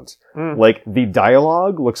repellent. Like, the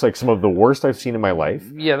dialogue looks like some of the worst I've seen in my life.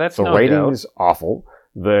 Yeah, that's the writing is awful.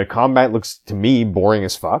 The combat looks, to me, boring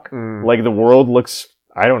as fuck. Like, the world looks,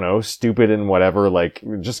 I don't know, stupid and whatever, like,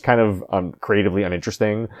 just kind of creatively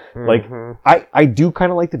uninteresting. Like, I do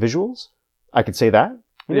kind of like the visuals. I could say that.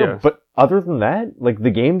 You know, but other than that, like,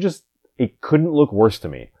 the game just, it couldn't look worse to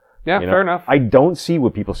me. Yeah, you know? Fair enough. I don't see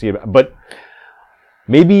what people see about, but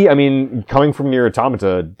maybe, I mean, coming from Nier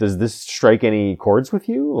Automata, does this strike any chords with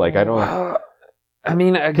you? Like, I don't... I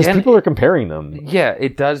mean, again... Because people are comparing them. Yeah,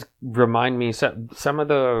 it does remind me, some of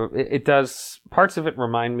the... It does... Parts of it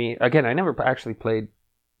remind me... Again, I never actually played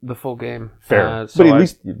the full game. Fair. So but at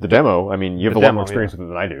least the demo, I mean, you have a lot more experience with it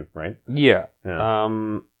than I do, right? Yeah.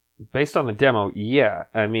 Based on the demo, yeah.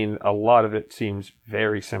 I mean, a lot of it seems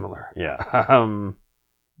very similar. Yeah.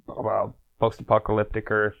 Well,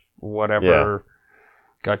 post-apocalyptic Earth, whatever.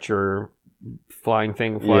 Got your flying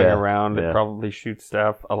thing flying around. It probably shoots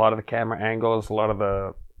stuff. A lot of the camera angles, a lot of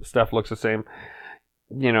the stuff looks the same.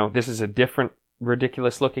 You know, this is a different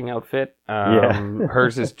ridiculous looking outfit.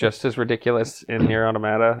 Hers is just as ridiculous in Nier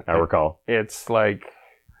Automata. I recall. It's like,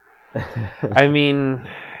 I mean,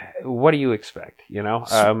 what do you expect? You know.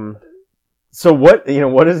 So what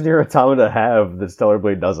does Nier Automata have that Stellar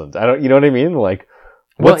Blade doesn't? I don't. You know what I mean? Like.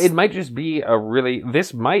 Well, it might just be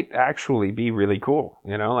this might actually be really cool,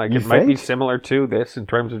 you know, like it might be similar to this in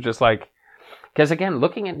terms of just like, because again,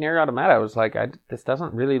 looking at Nier Automata, I was like, this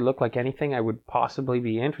doesn't really look like anything I would possibly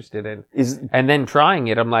be interested in. And then trying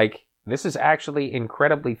it, I'm like, this is actually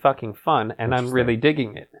incredibly fucking fun, and I'm really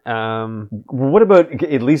digging it. What about,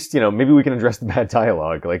 at least, maybe we can address the bad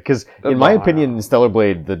dialogue, like, because in my opinion, in Stellar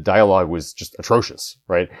Blade, the dialogue was just atrocious,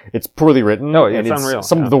 right? It's poorly written, and it's unreal.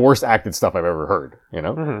 Some of the worst acted stuff I've ever heard,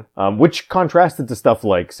 which contrasted to stuff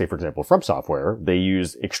like, say, for example, From Software. They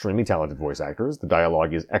use extremely talented voice actors. The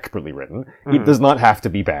dialogue is expertly written. It does not have to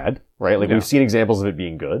be bad, right? Like, we've seen examples of it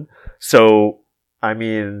being good. So, I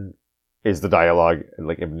mean, is the dialogue,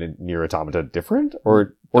 like, in Nier Automata different?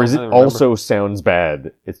 Or is it also sounds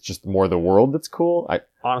bad? It's just more the world that's cool?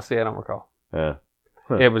 Honestly, I don't recall. Huh.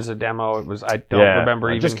 It was a demo. I don't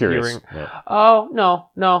remember even hearing. Yeah.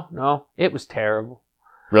 Oh, no. It was terrible.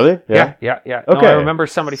 Really? Yeah. Okay. No, I remember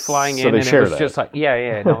somebody flying in, and it was just like, no,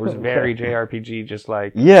 it was very JRPG, just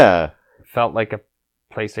like, felt like a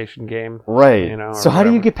PlayStation game. Right. So how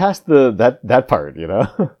do you get past that part,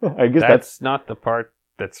 I guess that's not the part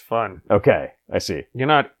that's fun. Okay, I see. You're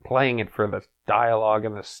not playing it for the dialogue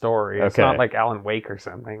and the story. It's not like Alan Wake or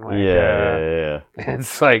something. Like, yeah.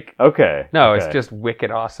 It's like, it's just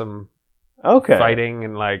wicked awesome fighting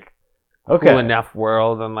and like cool enough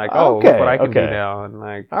world and like, look what I can do now. And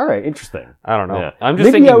like, all right, interesting. I don't know. Yeah. I'm just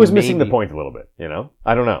maybe thinking I was missing the point a little bit,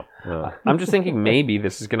 I don't know. I'm just thinking maybe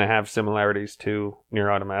this is going to have similarities to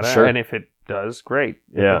Nier Automata. And if it does, great.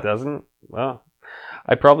 If it doesn't, well,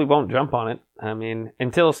 I probably won't jump on it. I mean,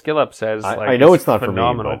 until Skill Up says, like, I know it's not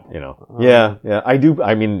phenomenal. For me, but, I do.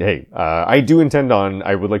 I mean, hey, I do intend on,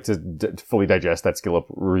 I would like to fully digest that Skill Up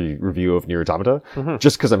review of Nier Automata,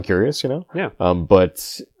 just because I'm curious, Yeah.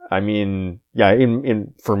 But, I mean,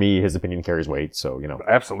 for me, his opinion carries weight, so,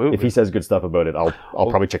 Absolutely. If he says good stuff about it, I'll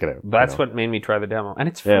probably check it out. That's what made me try the demo. And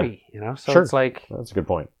it's free, so it's like... That's a good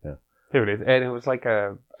point, yeah. Dude, and it was like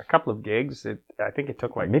a couple of gigs. I think it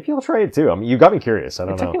took like... Maybe I'll try it too. I mean, you got me curious. I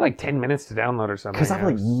don't know. It took me like 10 minutes to download or something. Because I've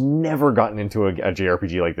like never gotten into a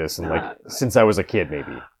JRPG like this, and like since I was a kid,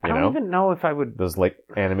 maybe. I don't even know if I would... Those like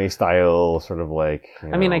anime style sort of like...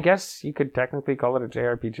 I mean, I guess you could technically call it a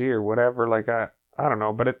JRPG or whatever. Like, I don't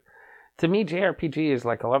know. But to me, JRPG is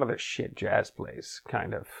like a lot of the shit Jazz plays,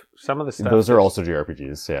 kind of. Some of the stuff... Those are also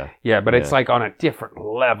JRPGs, yeah. Yeah, but it's like on a different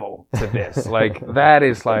level to this. Like, that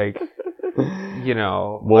is like...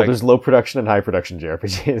 Well, like, there's low production and high production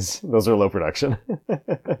JRPGs. Those are low production.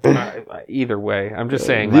 Either way, I'm just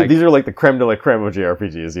saying. These are like the creme de la creme of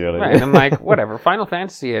JRPGs. You know what I mean? And I'm like, whatever. Final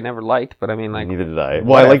Fantasy, I never liked, but I mean, like, neither did I.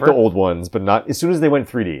 Well, I like the old ones, but not as soon as they went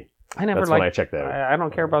 3D. That's when I checked out. I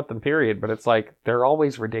don't care about them, period. But it's like they're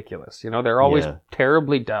always ridiculous. They're always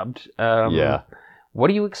terribly dubbed. What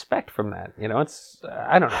do you expect from that? It's,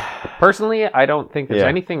 I don't know. Personally, I don't think there's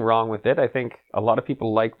anything wrong with it. I think a lot of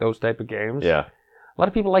people like those type of games. Yeah. A lot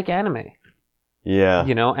of people like anime. Yeah.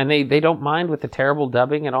 And they don't mind with the terrible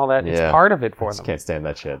dubbing and all that. It's part of it for them. I just can't stand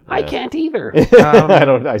that shit. Yeah. I can't either.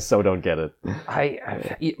 I so don't get it.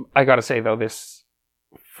 I gotta say though,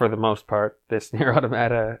 for the most part, this Nier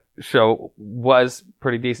Automata show was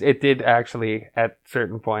pretty decent. It did actually, at a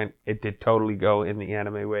certain point, it did totally go in the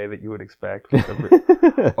anime way that you would expect.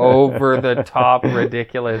 Over the top,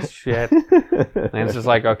 ridiculous shit. And it's just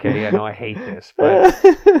like, okay, I hate this. But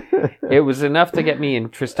it was enough to get me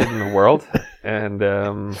interested in the world. And,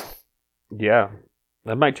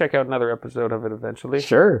 I might check out another episode of it eventually.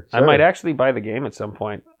 Sure. I might actually buy the game at some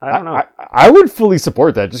point. I don't know. I would fully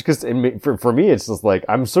support that, just because for me, it's just like,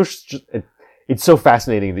 it's so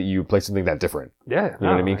fascinating that you play something that different. Yeah. You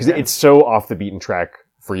know what I mean? Because it's so off the beaten track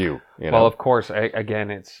for you. Well, of course, again,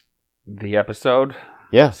 it's the episode,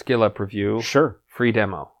 Skill Up review, free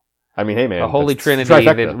demo. I mean, hey man, the Holy Trinity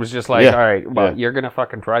that was just like, all right, well, you're gonna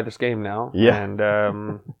fucking try this game now,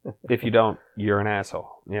 and if you don't, you're an asshole.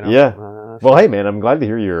 Well, hey man, I'm glad to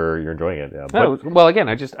hear you're enjoying it. Yeah, well, again,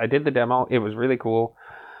 I did the demo. It was really cool.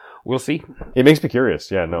 We'll see. It makes me curious.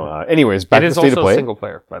 Yeah, no. Anyways, back to the state of play. It is also single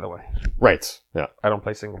player, by the way. Right. Yeah. I don't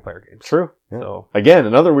play single player games. True. Yeah. So again,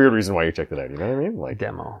 another weird reason why you checked it out. You know what I mean? Like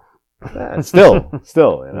demo. Still, it's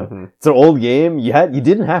an old game. You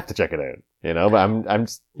didn't have to check it out. You know, but I'm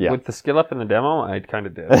yeah. With the skill up in the demo, I kind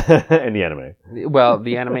of did. And the anime. Well,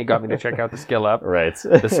 the anime got me to check out the skill up. Right.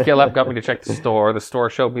 The skill up got me to check the store. The store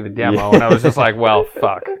showed me the demo, and I was just like, well,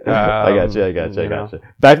 fuck. I got you.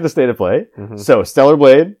 Back to the state of play. Mm-hmm. So, Stellar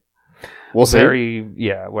Blade. We'll see.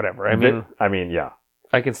 Whatever. I mean, yeah.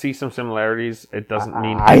 I can see some similarities. It doesn't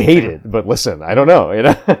mean I hate it, but listen, I don't know. You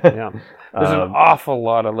know. Yeah. There's an awful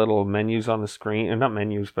lot of little menus on the screen, or not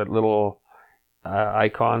menus, but little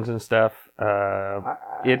icons and stuff.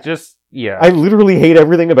 It just, I literally hate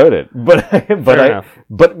everything about it.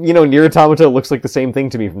 But you know, Nier Automata looks like the same thing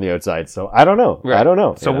to me from the outside. So I don't know. Right. I don't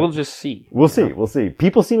know. So we'll just see. We'll see.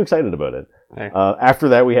 People seem excited about it. Hey. After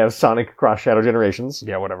that, we have Sonic Cross Shadow Generations.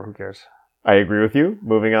 Yeah, whatever. Who cares? I agree with you.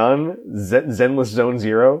 Moving on, Zenless Zone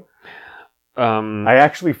Zero. I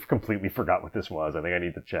actually completely forgot what this was. I think I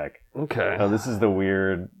need to check. Okay. This is the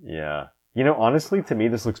weird, yeah. You know, honestly, to me,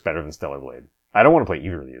 this looks better than Stellar Blade. I don't want to play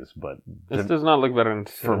either of these, but... This does not look better than...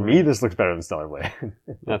 For me, this looks better than Stellar Blade.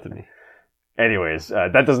 Not to me. Anyways,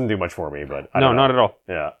 that doesn't do much for me, but... No, not at all.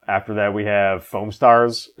 Yeah. After that, we have Foam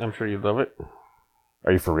Stars. I'm sure you'd love it.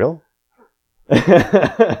 Are you for real?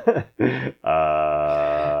 Yeah.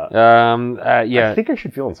 I think I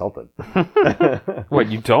should feel insulted. What,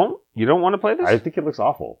 you don't? You don't want to play this? I think it looks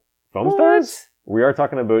awful. Foam Stars? We are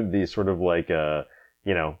talking about the sort of like, you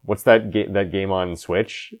know, what's that game on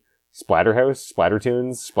Switch? Splatterhouse?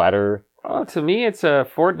 Splattertunes? Splatter? Oh, to me, it's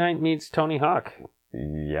Fortnite meets Tony Hawk.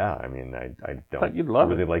 Yeah, I mean, I don't you'd love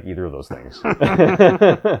really like either of those things.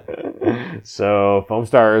 So, Foam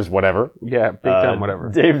Stars, whatever. Yeah, big time, whatever.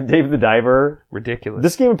 Dave the Diver. Ridiculous.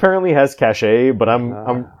 This game apparently has cachet, but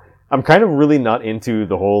I'm kind of really not into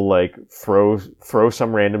the whole, like, throw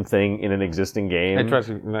some random thing in an existing game. I trust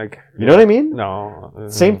you, like... You know what I mean? No.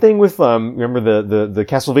 Same thing with, remember the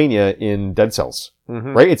Castlevania in Dead Cells,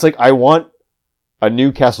 mm-hmm. right? It's like, I want a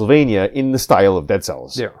new Castlevania in the style of Dead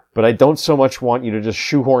Cells. Yeah. But I don't so much want you to just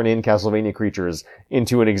shoehorn in Castlevania creatures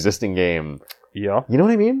into an existing game. Yeah. You know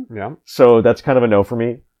what I mean? Yeah. So that's kind of a no for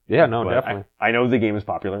me. Yeah, no, definitely. I know the game is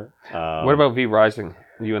popular. What about V Rising?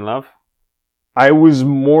 You in love? I was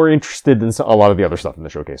more interested in a lot of the other stuff in the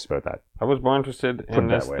showcase about that. I was more interested in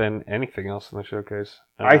this than anything else in the showcase.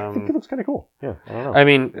 I think it looks kind of cool. Yeah, I don't know. I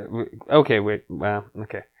mean, okay, wait. Well,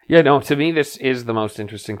 okay. Yeah, no, to me, this is the most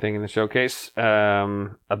interesting thing in the showcase. A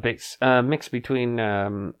mix between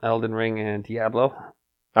Elden Ring and Diablo.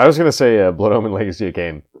 I was going to say Blood Omen Legacy of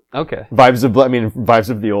Kain. Okay. Vibes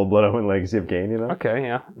of the old Blood Omen Legacy of Kain, you know? Okay,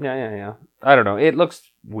 yeah. I don't know. It looks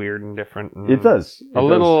weird and different. And it does. A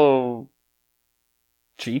little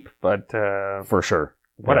cheap, but... for sure.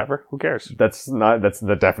 Whatever. Yeah. Who cares? That's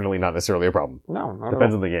definitely not necessarily a problem. No, not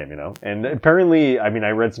Depends on the game, you know? And apparently, I mean, I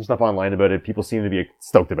read some stuff online about it. People seem to be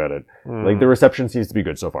stoked about it. Like, the reception seems to be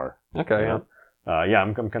good so far. Okay, yeah.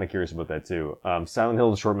 I'm kind of curious about that, too. Silent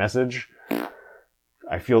Hill, Short Message.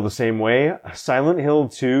 I feel the same way. Silent Hill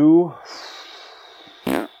 2,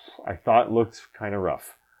 I thought looked kind of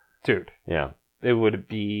rough. Dude. Yeah. It would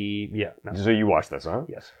be... Yeah. No. So you watched this, huh?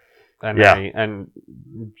 Yes. And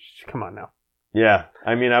come on now. Yeah,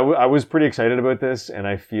 I mean, I was pretty excited about this, and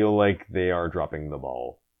I feel like they are dropping the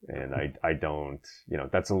ball. And I don't, you know,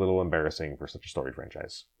 that's a little embarrassing for such a story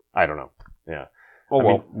franchise. I don't know. Yeah. Oh, well.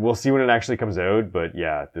 I mean, we'll see when it actually comes out, but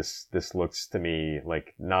yeah, this looks to me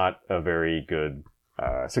like not a very good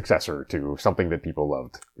successor to something that people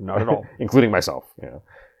loved. Not at all. Including myself, you know.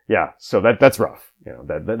 Yeah, so that's rough. You know,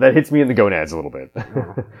 that hits me in the gonads a little bit.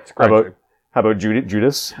 It's crazy. How about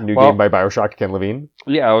Judas? New game by BioShock, Ken Levine?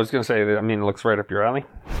 Yeah, I was going to say that, I mean, it looks right up your alley.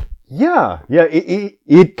 Yeah,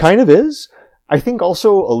 it kind of is. I think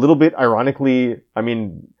also a little bit ironically, I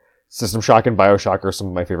mean, System Shock and BioShock are some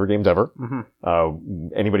of my favorite games ever.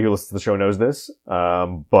 Mm-hmm. Anybody who listens to the show knows this.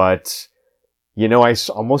 But, you know, I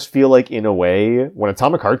almost feel like in a way, when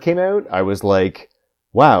Atomic Heart came out, I was like,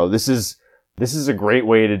 wow, this is a great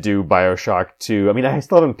way to do BioShock 2. I mean, I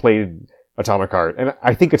still haven't played Atomic Heart, and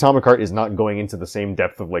I think Atomic Heart is not going into the same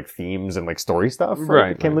depth of like themes and like story stuff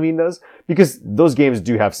that Ken Levine does, because those games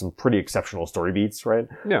do have some pretty exceptional story beats, right?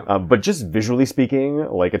 Yeah. But just visually speaking,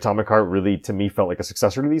 like Atomic Heart really to me felt like a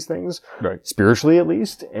successor to these things, right? Spiritually at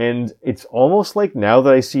least, and it's almost like now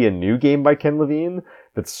that I see a new game by Ken Levine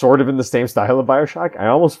that's sort of in the same style of BioShock, I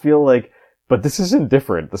almost feel like, but this isn't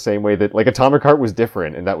different the same way that, like, Atomic Heart was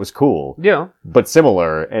different, and that was cool. Yeah. But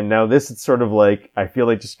similar. And now this, it's sort of like, I feel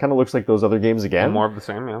like just kind of looks like those other games again. More of the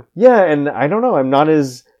same, yeah. Yeah, and I don't know, I'm not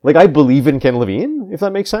as, like, I believe in Ken Levine, if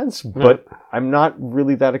that makes sense, but I'm not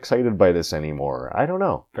really that excited by this anymore. I don't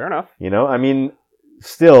know. Fair enough. You know, I mean,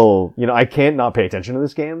 still, you know, I can't not pay attention to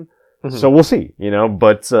this game, so we'll see, you know,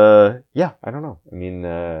 but, yeah, I don't know. I mean,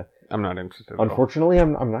 I'm not interested. Unfortunately,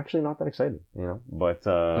 I'm actually not that excited. But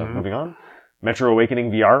moving on, Metro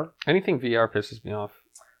Awakening VR. Anything VR pisses me off.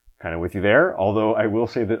 Kind of with you there. Although I will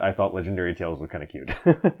say that I thought Legendary Tales was kind of cute.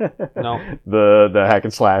 No, the hack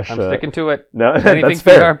and slash. I'm sticking to it. No, anything that's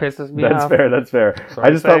fair. VR pisses me off. That's fair. Sorry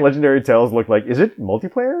I just thought Legendary Tales looked like. Is it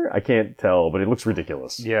multiplayer? I can't tell, but it looks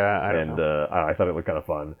ridiculous. Yeah, I don't know. I thought it looked kind of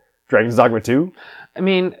fun. Dragon's Dogma 2. I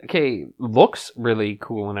mean, okay, looks really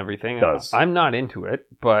cool and everything. Does. I'm not into it,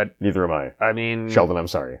 but neither am I. I mean, Sheldon, I'm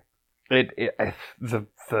sorry. The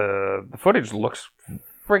footage looks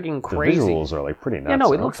friggin' crazy. The visuals are like pretty nuts. Yeah,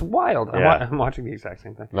 no, it looks wild. Yeah. I'm watching the exact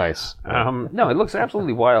same thing. Nice. No, it looks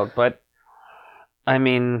absolutely wild, but I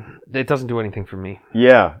mean, it doesn't do anything for me.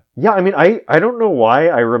 Yeah. Yeah, I mean, I don't know why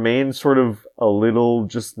I remain sort of a little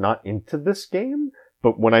just not into this game.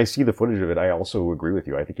 But when I see the footage of it, I also agree with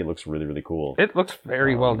you. I think it looks really, really cool. It looks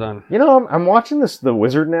very well done. I'm watching the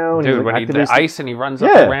wizard now. And dude, when he the ice and he runs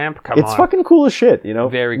up the ramp, come on. It's fucking cool as shit,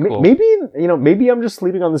 Very cool. Maybe I'm just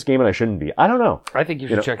sleeping on this game and I shouldn't be. I don't know. I think you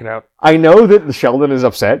should check it out. I know that the Sheldon is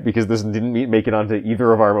upset because this didn't make it onto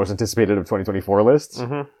either of our most anticipated of 2024 lists.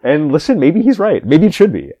 Mm-hmm. And listen, maybe he's right. Maybe it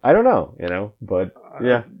should be. I don't know, but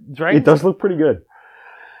yeah, it does look pretty good.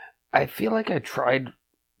 I feel like I tried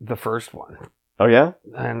the first one. Oh yeah?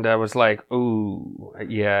 And I was like, ooh,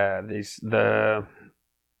 yeah, the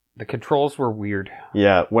controls were weird.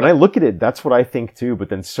 Yeah, when I look at it, that's what I think too, but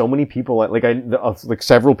then so many people,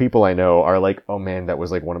 several people I know are like, oh man, that was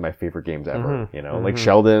like one of my favorite games ever, Like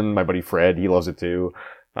Sheldon, my buddy Fred, he loves it too.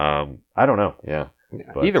 I don't know, yeah.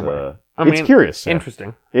 But, either way. It's curious.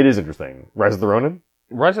 Interesting. Yeah. It is interesting. Rise of the Ronin?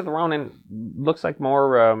 Rise of the Ronin looks like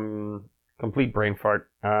more complete brain fart.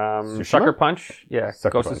 Sucker Punch? Yeah,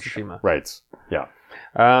 Ghost of Tsushima. Right, yeah.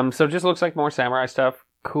 So it just looks like more samurai stuff.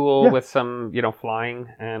 Cool with some, flying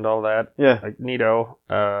and all that. Yeah. Like Neato.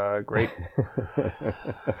 Great.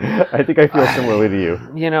 I think I feel similarly to you.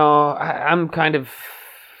 I'm kind of...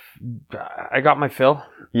 I got my fill.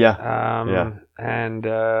 Yeah. And,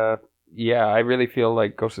 I really feel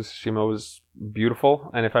like Ghost of Tsushima was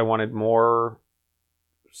beautiful. And if I wanted more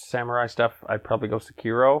samurai stuff, I'd probably go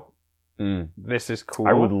Sekiro. This is cool.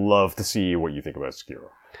 I would love to see what you think about Sekiro.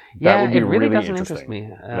 Yeah, it really doesn't interest me.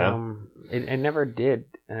 It never did,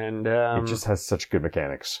 and it just has such good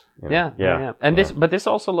mechanics. Yeah. And this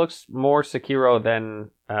also looks more Sekiro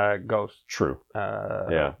than Ghost. True.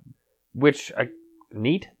 Which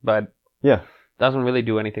neat, but doesn't really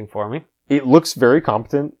do anything for me. It looks very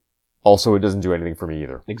competent. Also, it doesn't do anything for me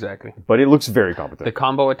either. Exactly. But it looks very competent. The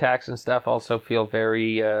combo attacks and stuff also feel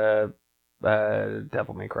very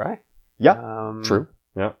Devil May Cry. Yeah, true.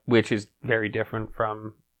 Yeah, which is very different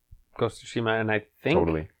from Ghost of Tsushima, and I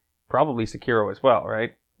think probably Sekiro as well,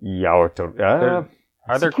 right? Yeah, are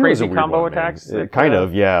there crazy combo attacks? Kind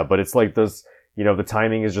of, yeah. But it's like those, the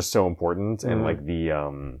timing is just so important, and like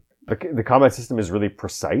the combat system is really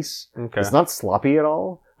precise. Okay. It's not sloppy at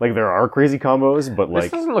all. Like there are crazy combos, but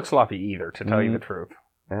this doesn't look sloppy either, to tell you the truth.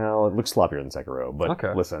 Well, it looks sloppier than Sekiro,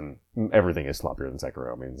 but listen, everything is sloppier than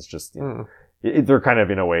Sekiro. I mean, it's just, they're kind of,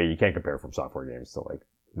 in a way, you can't compare from software games to, like,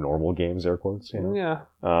 normal games, air quotes, Yeah.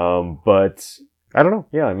 But, I don't know.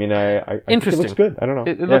 Yeah, I mean, I think it looks good. I don't know.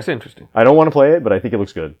 It looks interesting. I don't want to play it, but I think it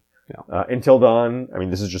looks good. Yeah. Until Dawn, I mean,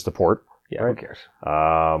 this is just a port. Yeah, right? Who cares?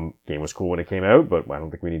 Game was cool when it came out, but I don't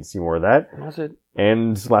think we need to see more of that. Was it?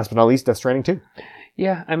 And last but not least, Death Stranding 2.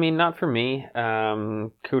 Yeah, I mean, not for me.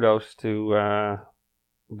 Kudos to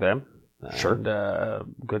them. Sure.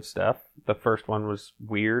 And, good stuff. The first one was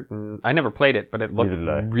weird, and I never played it, but it looked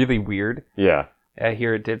really weird. Yeah. I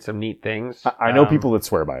hear it did some neat things. I know people that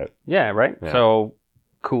swear by it. Yeah, right? Yeah. So,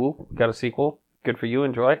 cool. Got a sequel. Good for you.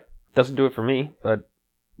 Enjoy. Doesn't do it for me, but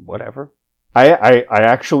whatever.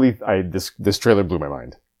 This trailer blew my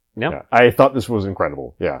mind. Yep. Yeah. I thought this was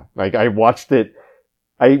incredible. Yeah. Like, I watched it.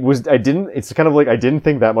 It's kind of like I didn't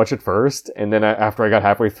think that much at first, and then after I got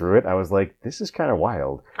halfway through it, I was like, this is kind of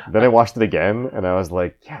wild. Then I watched it again, and I was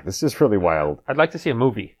like, yeah, this is really wild. I'd like to see a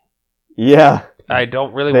movie. Yeah. I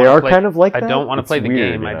don't really want to play... They are kind of like that? I don't want to play the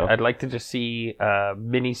weird, game. I'd like to just see a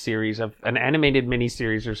mini-series an animated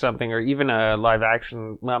mini-series or something, or even a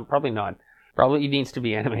live-action. Well, probably not. Probably needs to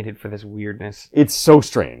be animated for this weirdness. It's so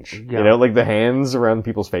strange. Yeah. Like the hands around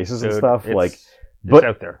people's faces and stuff. It's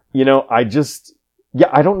out there. Yeah,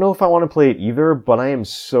 I don't know if I want to play it either, but I am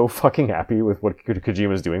so fucking happy with what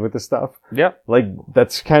Kojima's doing with this stuff. Yeah. Like,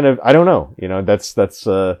 that's kind of, I don't know, that's,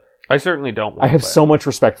 I certainly don't want I have so much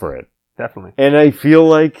respect for it. Definitely. And I feel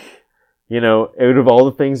like, out of all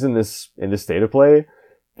the things in this state of play,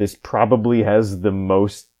 this probably has the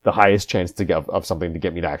highest chance of something to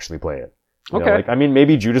get me to actually play it. Okay. Like, I mean,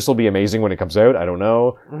 maybe Judas will be amazing when it comes out. I don't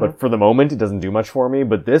know. Mm-hmm. But for the moment, it doesn't do much for me.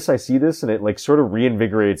 But I see this and it like sort of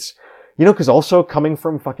reinvigorates, because also coming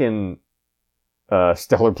from fucking,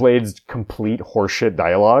 Stellar Blade's complete horseshit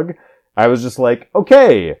dialogue, I was just like,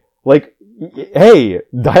 okay, like, hey,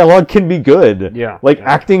 dialogue can be good. Yeah. Like,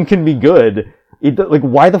 acting can be good. Like,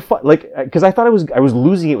 why the fuck? Like, because I thought I was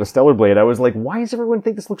losing it with Stellar Blade. I was like, why does everyone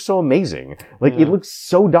think this looks so amazing? Like, it looks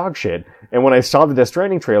so dog shit. And when I saw the Death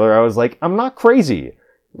Stranding trailer, I was like, I'm not crazy.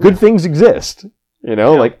 Good things exist.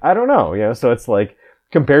 Like, I don't know. So it's like,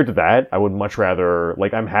 compared to that, I would much rather,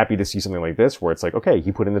 like, I'm happy to see something like this where it's like, okay,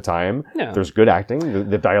 he put in the time. Yeah. There's good acting.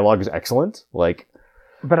 The dialogue is excellent. Like,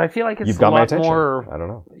 but I feel like it's you've got a lot my attention. more. I don't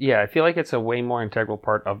know. Yeah, I feel like it's a way more integral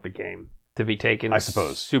part of the game to be taken, I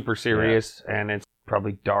suppose, super serious, and it's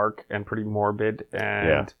probably dark and pretty morbid,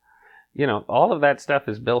 and all of that stuff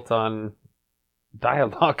is built on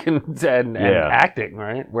dialogue and acting,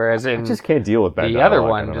 right? Whereas I just can't deal with bad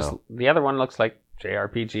dialogue. The other one looks like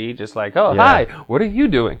JRPG, just like, hi, what are you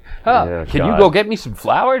doing? Can you go get me some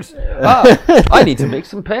flowers? I need to make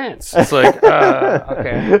some pants. It's like,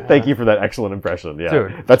 okay. Thank you for that excellent impression. Yeah,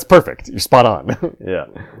 dude, that's perfect. You're spot on. Yeah.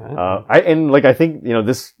 I think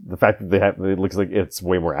the fact that it looks like it's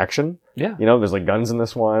way more action. Yeah. There's like guns in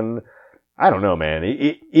this one. I don't know, man.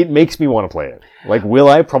 It makes me want to play it. Like, will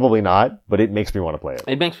I? Probably not, but it makes me want to play it.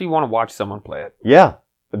 It makes me want to watch someone play it. Yeah.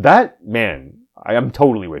 That, man, I am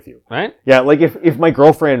totally with you. Right? Yeah, like if my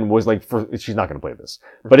girlfriend was like, she's not going to play this,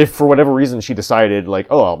 but if for whatever reason she decided like,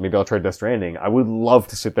 maybe I'll try Death Stranding, I would love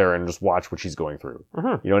to sit there and just watch what she's going through.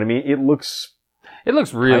 Mm-hmm. You know what I mean? It looks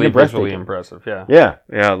really visually impressive. Yeah. Yeah.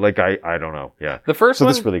 Yeah. Like I don't know. Yeah. The first one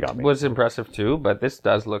this really got me. Was impressive too, but this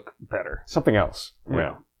does look better. Something else.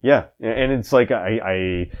 Yeah. Yeah. And it's like,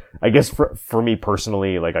 I guess for me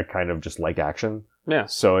personally, like I kind of just like action. Yeah.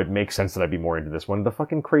 So it makes sense that I'd be more into this one. The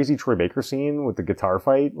fucking crazy Troy Baker scene with the guitar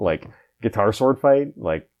fight, like guitar sword fight,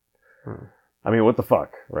 like, I mean, what the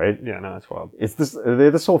fuck, right? Yeah, no, that's wild. It's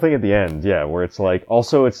this whole thing at the end, yeah, where it's like,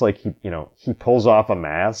 also it's like he pulls off a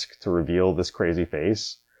mask to reveal this crazy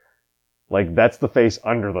face. Like, that's the face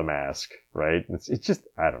under the mask, right? It's just,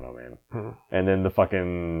 I don't know, man. And then the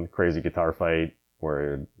fucking crazy guitar fight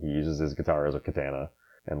where he uses his guitar as a katana.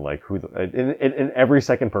 And like, and every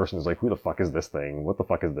second person is like, who the fuck is this thing? What the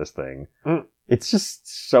fuck is this thing? It's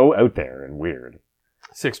just so out there and weird.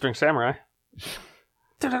 Six String Samurai.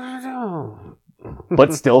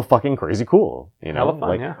 But still fucking crazy cool. Hella fun,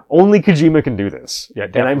 like, yeah. Only Kojima can do this. Yeah,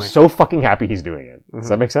 definitely. And I'm so fucking happy he's doing it. Does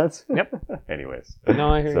that make sense? Yep. Anyways. No,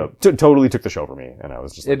 I hear you. So, totally took the show for me. And I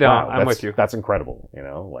was just like, wow, I'm with you. That's incredible.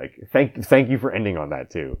 Like, thank you for ending on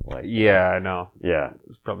that too. Like, yeah, I know. Yeah. It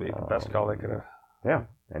was probably the best call they could have. Yeah.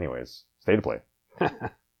 Anyways, state of play.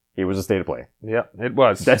 It was a state of play. Yeah, it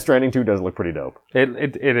was. Death Stranding 2 does look pretty dope.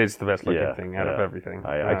 It is the best looking thing out of everything.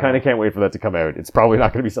 I kind of can't wait for that to come out. It's probably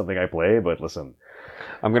not going to be something I play, but listen.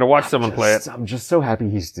 I'm going to watch someone play it. I'm just so happy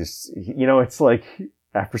he's just, it's like,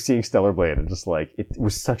 after seeing Stellar Blade, I'm just like,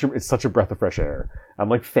 it's such a breath of fresh air. I'm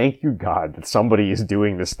like, thank you God that somebody is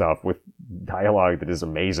doing this stuff with dialogue that is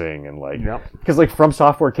amazing and like, because like From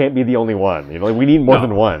Software can't be the only one. Like we need more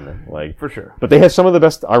than one. Like for sure. But they have some of the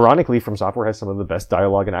best. Ironically, From Software has some of the best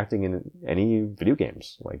dialogue and acting in any video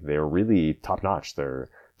games. Like they're really top notch. Their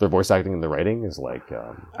voice acting and the writing is like.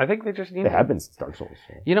 I think they just need. They have been since Dark Souls.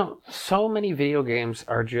 So. So many video games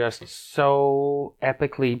are just so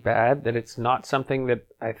epically bad that it's not something that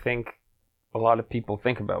I think a lot of people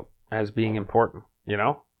think about as being important.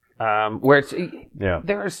 Where it's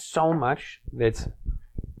there is so much that's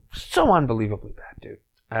so unbelievably bad, dude.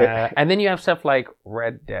 And then you have stuff like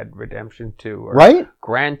Red Dead Redemption 2 or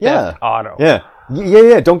Grand Theft Auto. Yeah.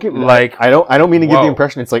 Don't get like I don't mean to give the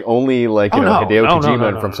impression it's like only like Hideo Kojima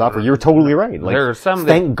and From Software. You're totally right. Like, there are some.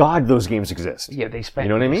 Thank God those games exist. Yeah, they spend. You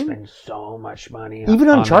know what I mean? Spend so much money. Even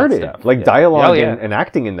on Uncharted, that stuff. like dialogue and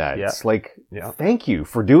acting in that. It's like thank you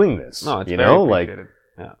for doing this. No, it's very appreciated.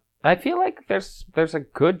 I feel like there's a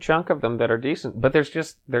good chunk of them that are decent, but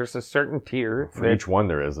there's a certain tier. For each one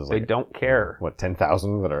there is. They don't care. What,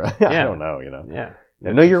 10,000 that are, I don't know, Yeah.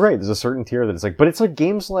 No, you're right. There's a certain tier that it's like, but it's like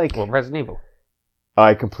games like. Well, Resident Evil.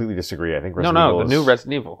 I completely disagree. I think Resident Evil the new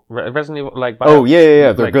Resident Evil. Resident Evil, like...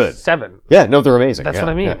 they're like good. 7. Yeah, no, they're amazing. That's what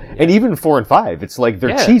I mean. Yeah. Yeah. And even 4 and 5, it's like,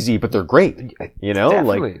 they're cheesy, but they're great. Like,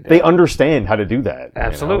 they understand how to do that.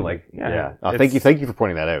 Absolutely. Thank you for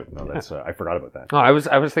pointing that out. No, that's, I forgot about that. No, I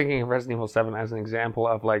was thinking of Resident Evil 7 as an example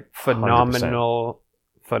of, like, phenomenal...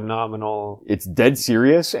 It's dead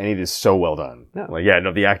serious, and it is so well done. Yeah.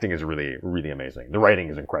 The acting is really, really amazing. The writing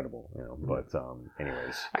is incredible. But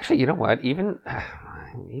anyways, actually, you know what? Even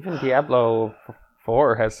Diablo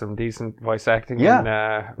 4 has some decent voice acting. Yeah.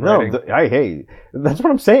 And, writing. Hey, that's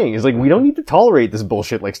what I'm saying. Is like we don't need to tolerate this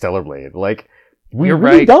bullshit like Stellar Blade. Like we You're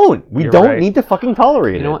really right. don't. We You're don't right. need to fucking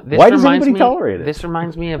tolerate You know it. what? Why does anybody tolerate it? This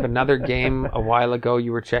reminds me of another game a while ago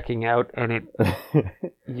you were checking out, and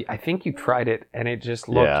it. I think you tried it, and it just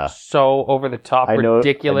looked so over the top,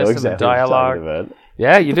 ridiculous in the dialogue.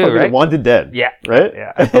 Yeah, you do, right? Wanted Dead. Yeah, right.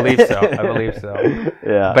 Yeah, I believe so.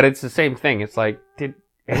 Yeah, but it's the same thing. It's like, did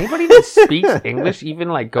anybody that speaks English even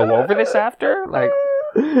like go over this after? Like,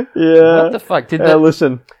 what the fuck?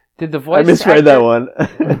 Listen. Did the voice I misread that one.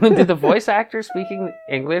 Did the voice actor speaking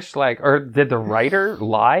English, or did the writer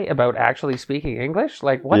lie about actually speaking English?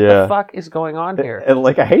 Like, what the fuck is going on here? And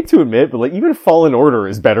I hate to admit, but even Fallen Order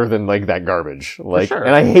is better than that garbage. Like, sure.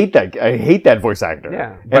 And I hate that voice actor.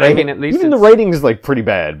 Yeah, but and at least even the writing is pretty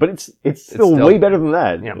bad, but it's still way better than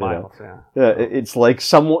that. Yeah, miles. Yeah, it's like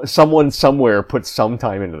someone somewhere put some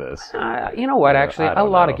time into this. You know what? Actually, a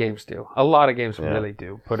lot of games do. A lot of games really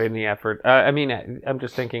do put in the effort. I mean, I'm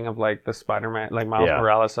just thinking of the Spider-Man, Miles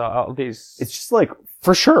Morales, all these. It's just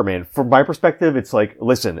for sure, man. From my perspective, it's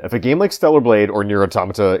listen, if a game like Stellar Blade or Nier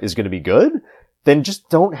Automata is going to be good, then just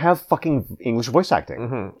don't have fucking English voice acting.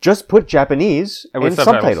 Mm-hmm. Just put Japanese and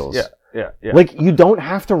subtitles. Yeah. You don't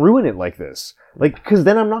have to ruin it like this. Because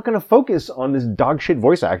then I'm not going to focus on this dog shit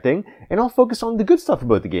voice acting, and I'll focus on the good stuff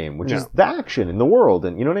about the game, which is the action in the world,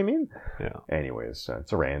 and you know what I mean? Yeah. Anyways,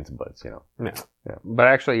 it's a rant, but Yeah. But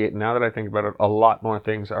actually, now that I think about it, a lot more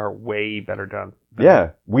things are way better done.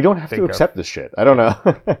 Yeah. We don't have to accept this shit. I don't know.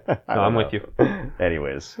 I'm with you.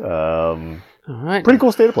 Anyways, all right. Pretty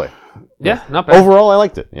cool state of play. Yeah, not bad. Overall, I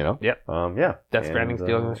liked it, Yep. Yeah. Death Stranding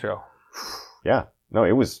stealing the show. Yeah. No,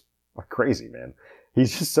 it was crazy, man.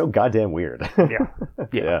 He's just so goddamn weird.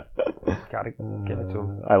 Yeah. Gotta give it to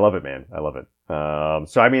him. I love it, man. I love it.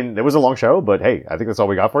 So, I mean, it was a long show, but hey, I think that's all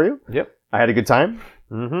we got for you. Yep. I had a good time.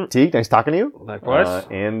 Mm-hmm. Teague, nice talking to you. Likewise.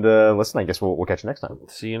 And listen, I guess we'll catch you next time.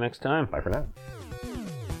 See you next time. Bye for now.